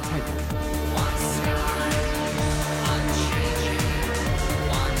 Integrity.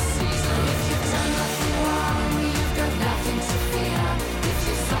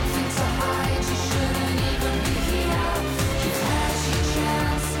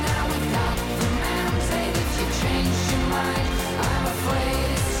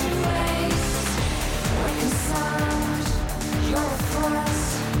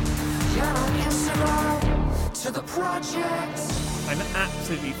 An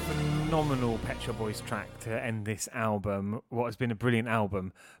absolutely phenomenal Pet Shop Boys track to end this album, what has been a brilliant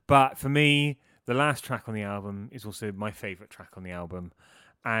album. But for me, the last track on the album is also my favourite track on the album.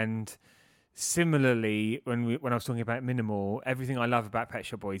 And similarly, when I was talking about minimal, everything I love about Pet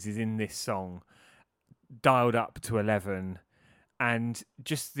Shop Boys is in this song, dialed up to 11, and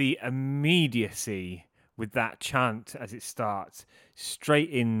just the immediacy with that chant as it starts, straight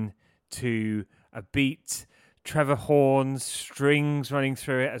in to a beat, Trevor horns, strings running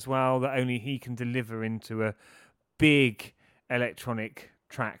through it as well, that only he can deliver into a big electronic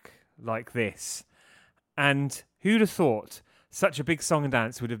track like this. And who'd have thought such a big song and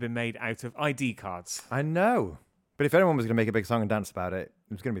dance would have been made out of ID cards? I know. But if anyone was going to make a big song and dance about it,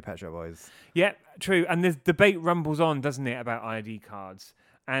 it was going to be Pet Shop Boys. Yeah, true. And the debate rumbles on, doesn't it, about ID cards?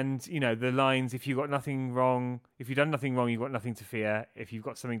 And, you know, the lines, if you've got nothing wrong, if you've done nothing wrong, you've got nothing to fear. If you've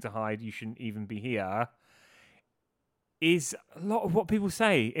got something to hide, you shouldn't even be here. Is a lot of what people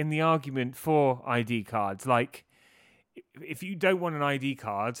say in the argument for ID cards. Like, if you don't want an ID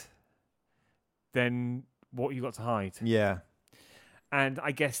card, then what have you got to hide? Yeah. And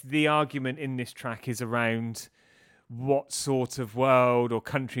I guess the argument in this track is around what sort of world or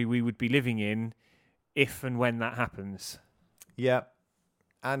country we would be living in if and when that happens. Yeah.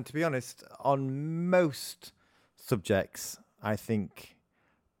 And to be honest, on most subjects, I think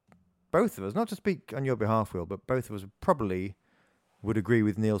both of us, not to speak on your behalf, Will, but both of us probably would agree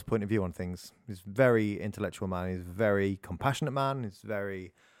with Neil's point of view on things. He's a very intellectual man. He's a very compassionate man. He's a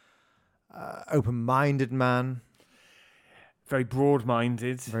very open-minded man. Very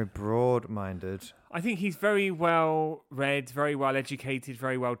broad-minded. Very broad-minded. I think he's very well read, very well educated,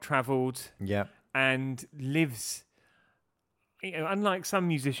 very well travelled. Yeah. And lives, you know, unlike some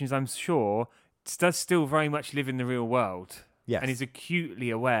musicians, I'm sure, does still very much live in the real world. Yes. And is acutely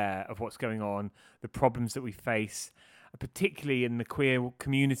aware of what's going on, the problems that we face, particularly in the queer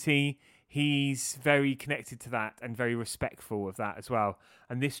community. He's very connected to that and very respectful of that as well.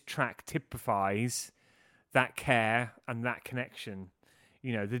 And this track typifies that care and that connection.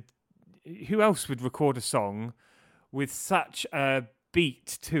 You know, who else would record a song with such a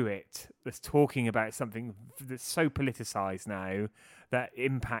beat to it that's talking about something that's so politicized now that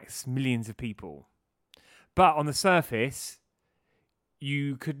impacts millions of people? But on the surface,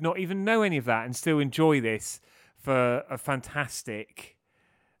 you could not even know any of that and still enjoy this for a fantastic,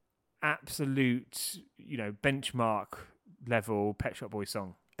 absolute, you know, benchmark level Pet Shop Boys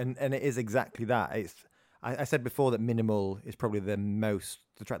song. And it is exactly that. I said before that Minimal is probably the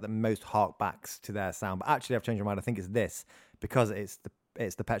track that most harkbacks to their sound, but actually I've changed my mind. I think it's this, because it's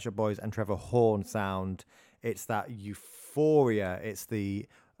the Pet Shop Boys and Trevor Horn sound. It's that euphoria. It's the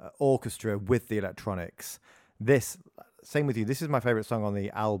orchestra with the electronics. This, same with you. This is my favorite song on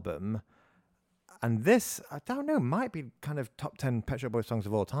the album, and this, I don't know, might be kind of top 10 Pet Shop Boys songs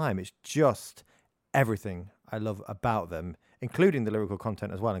of all time. It's just everything I love about them, including the lyrical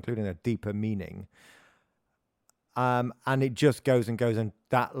content as well, including their deeper meaning. And it just goes and goes. And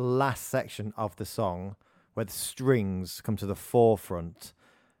that last section of the song where the strings come to the forefront,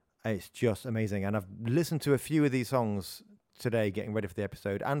 it's just amazing. And I've listened to a few of these songs today getting ready for the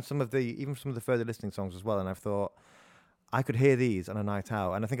episode, and even some of the further listening songs as well. And I've thought I could hear these on a night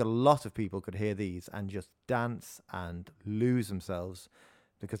out. And I think a lot of people could hear these and just dance and lose themselves,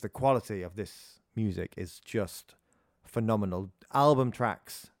 because the quality of this music is just phenomenal. Album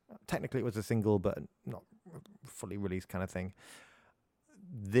tracks, technically it was a single, but not fully released kind of thing.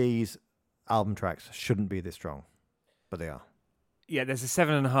 These album tracks shouldn't be this strong, but they are. Yeah, there's a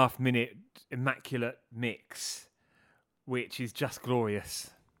 7.5 minute immaculate mix, which is just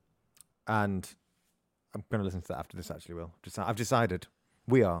glorious. And I'm going to listen to that after this, actually, Will. I've decided.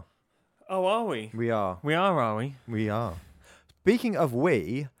 We are. Oh, are we? We are. We are we? We are. Speaking of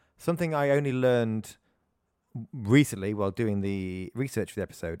something I only learned recently while doing the research for the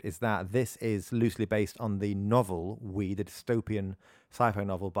episode is that this is loosely based on the novel We, the dystopian sci-fi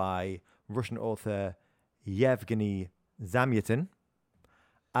novel by Russian author Yevgeny Zamyatin.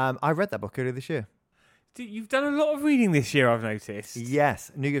 I read that book earlier this year. You've done a lot of reading this year, I've noticed.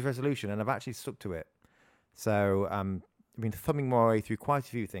 Yes, New Year's resolution, and I've actually stuck to it. So I've been thumbing my way through quite a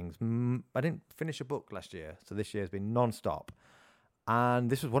few things. I didn't finish a book last year, so this year has been non-stop. And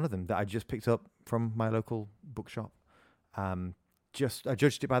this was one of them that I just picked up from my local bookshop. I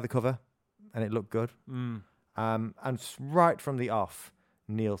judged it by the cover, and it looked good. And right from the off,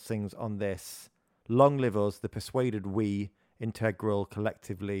 Neil sings on this, "Long live us, the persuaded we, integral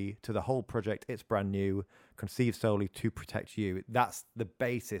collectively to the whole project. It's brand new, conceived solely to protect you." That's the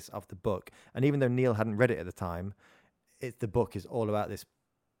basis of the book. And even though Neil hadn't read it at the time, the book is all about this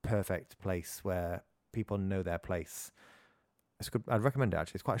perfect place where people know their place. It's good. I'd recommend it,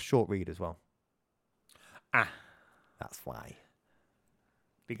 actually. It's quite a short read as well. That's why.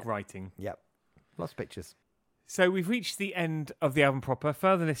 Big writing. Yep. Lots of pictures. So we've reached the end of the album proper.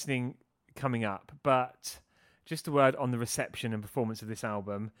 Further listening coming up, but just a word on the reception and performance of this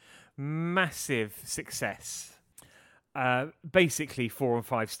album. Massive success. Basically 4 and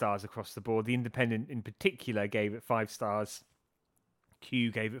 5 stars across the board. The Independent in particular gave it 5 stars.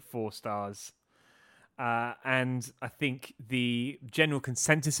 Q gave it 4 stars. And I think the general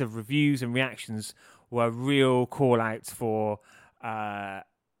consensus of reviews and reactions were real call-outs for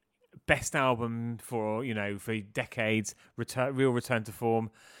best album for decades, real return to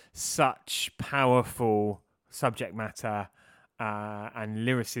form, such powerful subject matter and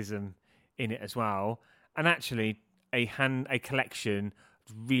lyricism in it as well, and actually a collection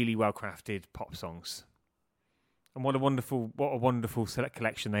of really well crafted pop songs. And what a wonderful select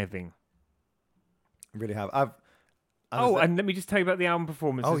collection they've been. Really have. And let me just tell you about the album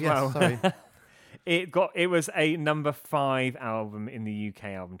performance as well. Sorry. It was a number 5 album in the UK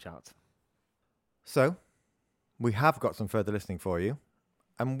album chart. So, we have got some further listening for you.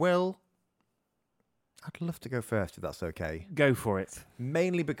 And I'd love to go first if that's okay. Go for it.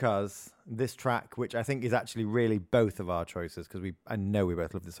 Mainly because this track, which I think is actually really both of our choices, because I know we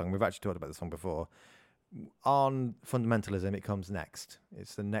both love this song. We've actually talked about this song before. On Fundamentalism, it comes next.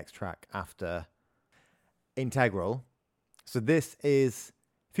 It's the next track after Integral. So this is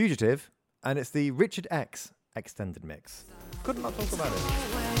Fugitive, and it's the Richard X extended mix. Could not talk about it.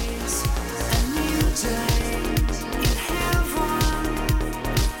 Always a new day in heaven.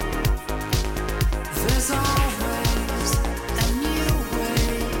 There's always a new way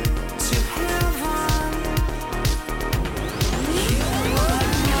to heaven. You know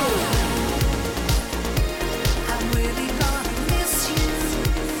I'm really gonna miss you.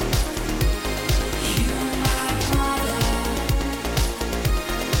 You, my brother,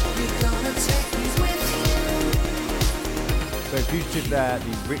 you're gonna take me with you. So Fugitive there,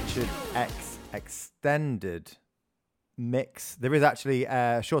 the Richard X extended mix. There is actually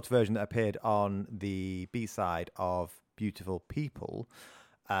a shorter version that appeared on the B-side of Beautiful People,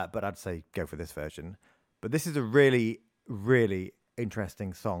 but I'd say go for this version. But this is a really, really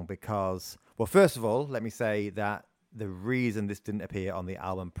interesting song because, well, first of all, let me say that the reason this didn't appear on the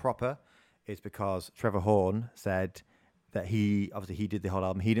album proper is because Trevor Horn said that he did the whole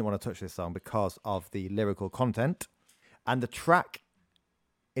album. He didn't want to touch this song because of the lyrical content. And the track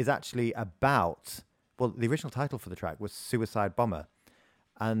is actually about... Well, the original title for the track was Suicide Bomber.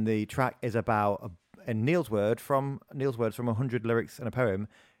 And the track is about, in Neil's words from 100 Lyrics in a Poem,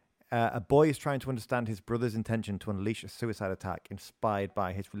 a boy is trying to understand his brother's intention to unleash a suicide attack inspired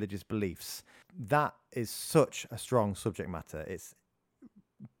by his religious beliefs. That is such a strong subject matter. It's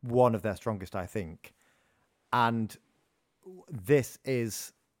one of their strongest, I think. And this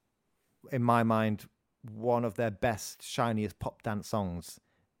is, in my mind, one of their best, shiniest pop dance songs.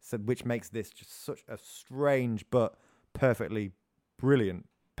 So, which makes this just such a strange but perfectly brilliant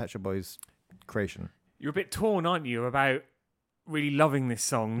Pet Shop Boys creation. You're a bit torn, aren't you, about really loving this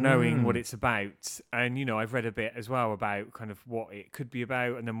song, knowing what it's about. And, I've read a bit as well about kind of what it could be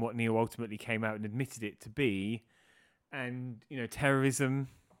about and then what Neil ultimately came out and admitted it to be. And, terrorism,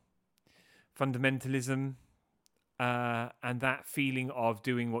 fundamentalism, and that feeling of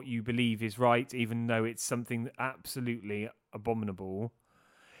doing what you believe is right, even though it's something absolutely abominable,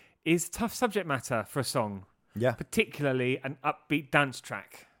 is tough subject matter for a song. Yeah. Particularly an upbeat dance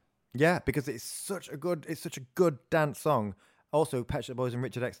track. Yeah, because it's such a good dance song. Also, Pet Shop Boys and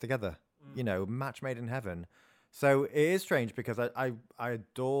Richard X together. Match made in heaven. So it is strange because I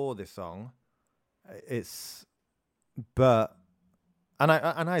adore this song. And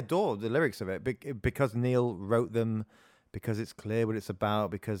I adore the lyrics of it because Neil wrote them, because it's clear what it's about,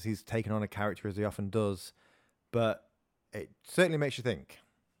 because he's taken on a character as he often does. But it certainly makes you think.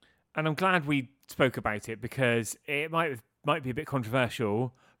 And I'm glad we spoke about it because it might be a bit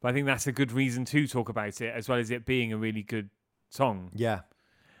controversial, but I think that's a good reason to talk about it, as well as it being a really good song. Yeah.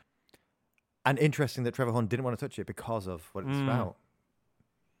 And interesting that Trevor Horn didn't want to touch it because of what it's about.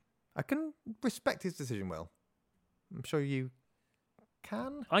 I can respect his decision, Will. I'm sure you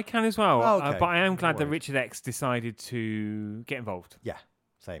can. I can as well. Oh, okay. But I am glad No that worries. Richard X decided to get involved. Yeah,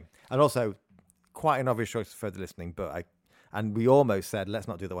 same. And also, quite an obvious choice for further listening, but we almost said, let's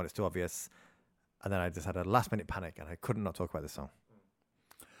not do that one, it's too obvious. And then I just had a last-minute panic, and I couldn't not talk about this song.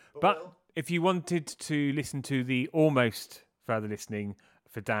 But if you wanted to listen to the almost further listening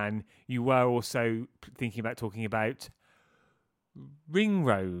for Dan, you were also thinking about talking about Ring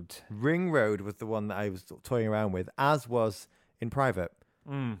Road. Ring Road was the one that I was toying around with, as was In Private.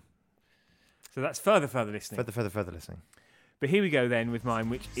 So that's further listening. Further listening. But here we go then with mine,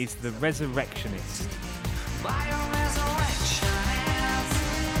 which is The Resurrectionist. By your resurrection,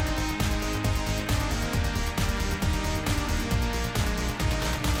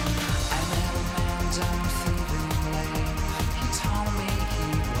 and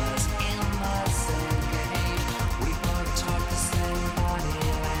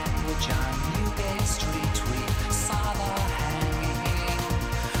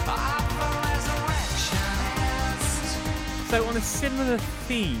So on a similar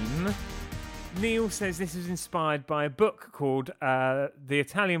theme, Neil says this was inspired by a book called The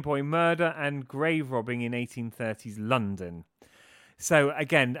Italian Boy Murder and Grave Robbing in 1830s London. So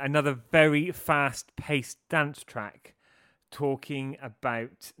again, another very fast-paced dance track talking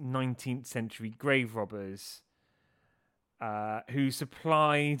about 19th century grave robbers who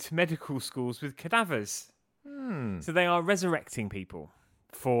supplied medical schools with cadavers. So they are resurrecting people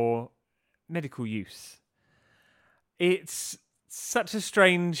for medical use. It's such a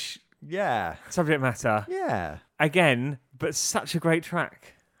strange subject matter. Yeah. Again, but such a great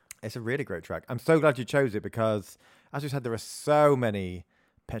track. It's a really great track. I'm so glad you chose it because, as you said, there are so many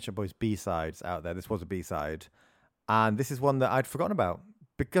Pet Shop Boys B-sides out there. This was a B-side. And this is one that I'd forgotten about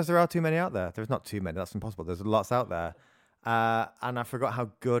because there are too many out there. There's not too many. That's impossible. There's lots out there. And I forgot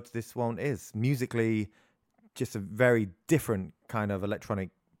how good this one is. Musically, just a very different kind of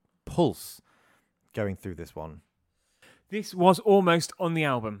electronic pulse going through this one. This was almost on the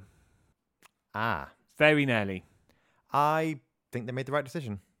album. Very nearly. I think they made the right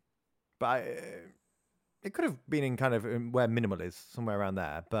decision. But it could have been in kind of where Minimal is, somewhere around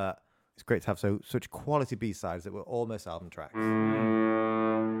there. But it's great to have such quality B-sides that were almost album tracks.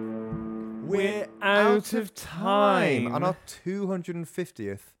 We're out of time. On our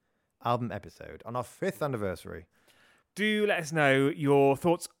 250th album episode, on our 5th anniversary. Do let us know your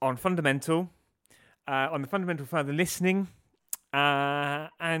thoughts on Fundamental, on the Fundamental further listening,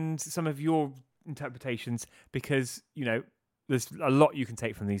 and some of your interpretations, because, you know, there's a lot you can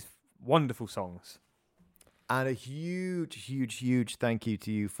take from these wonderful songs. And a huge, huge, huge thank you to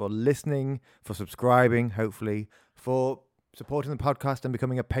you for listening, for subscribing, hopefully, for supporting the podcast and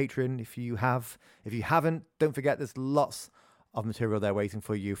becoming a patron if you have. If you haven't, don't forget there's lots of material there waiting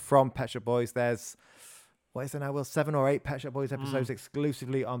for you from Pet Shop Boys. There's, what is there now, Will? 7 or 8 Pet Shop Boys episodes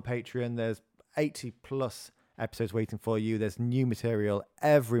exclusively on Patreon. There's 80 plus episodes waiting for you. There's new material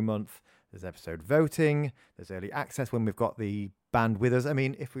every month. There's episode voting. There's early access when we've got the band with us. I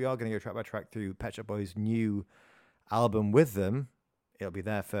mean, if we are going to go track by track through Pet Shop Boys' new album with them, it'll be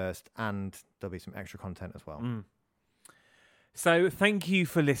there first, and there'll be some extra content as well. So thank you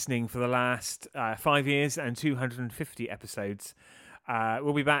for listening for the last 5 years and 250 episodes.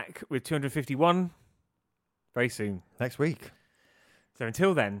 We'll be back with 251 very soon. Next week. So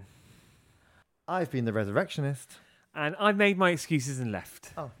until then. I've been the Resurrectionist. And I've made my excuses and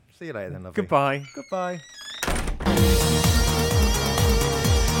left. Oh, see you later then, lovely. Goodbye. Goodbye.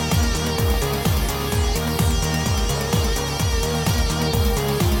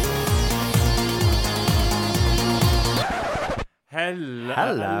 Hello.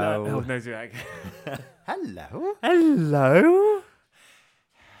 Hello. Oh, no, do that. Hello. Hello.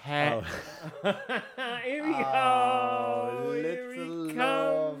 Oh. Here we go. Oh, Here he little comes.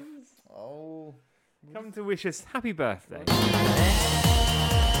 love. Oh. Come to wish us happy birthday. Drive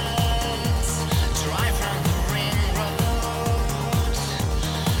round the ring road,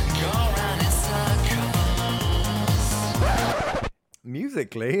 go round in circles.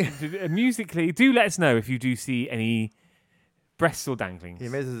 Musically, Do let us know if you do see any breasts or danglings. he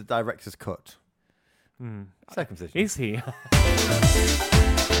made it a director's cut. Circumcision. Is he?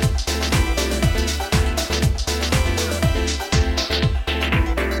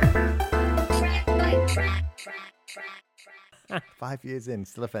 Track. 5 years in,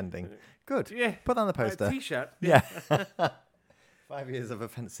 still offending. Good. Yeah. Put that on the poster. T-shirt. Yeah. 5 years of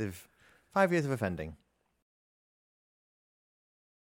offensive. 5 years of offending.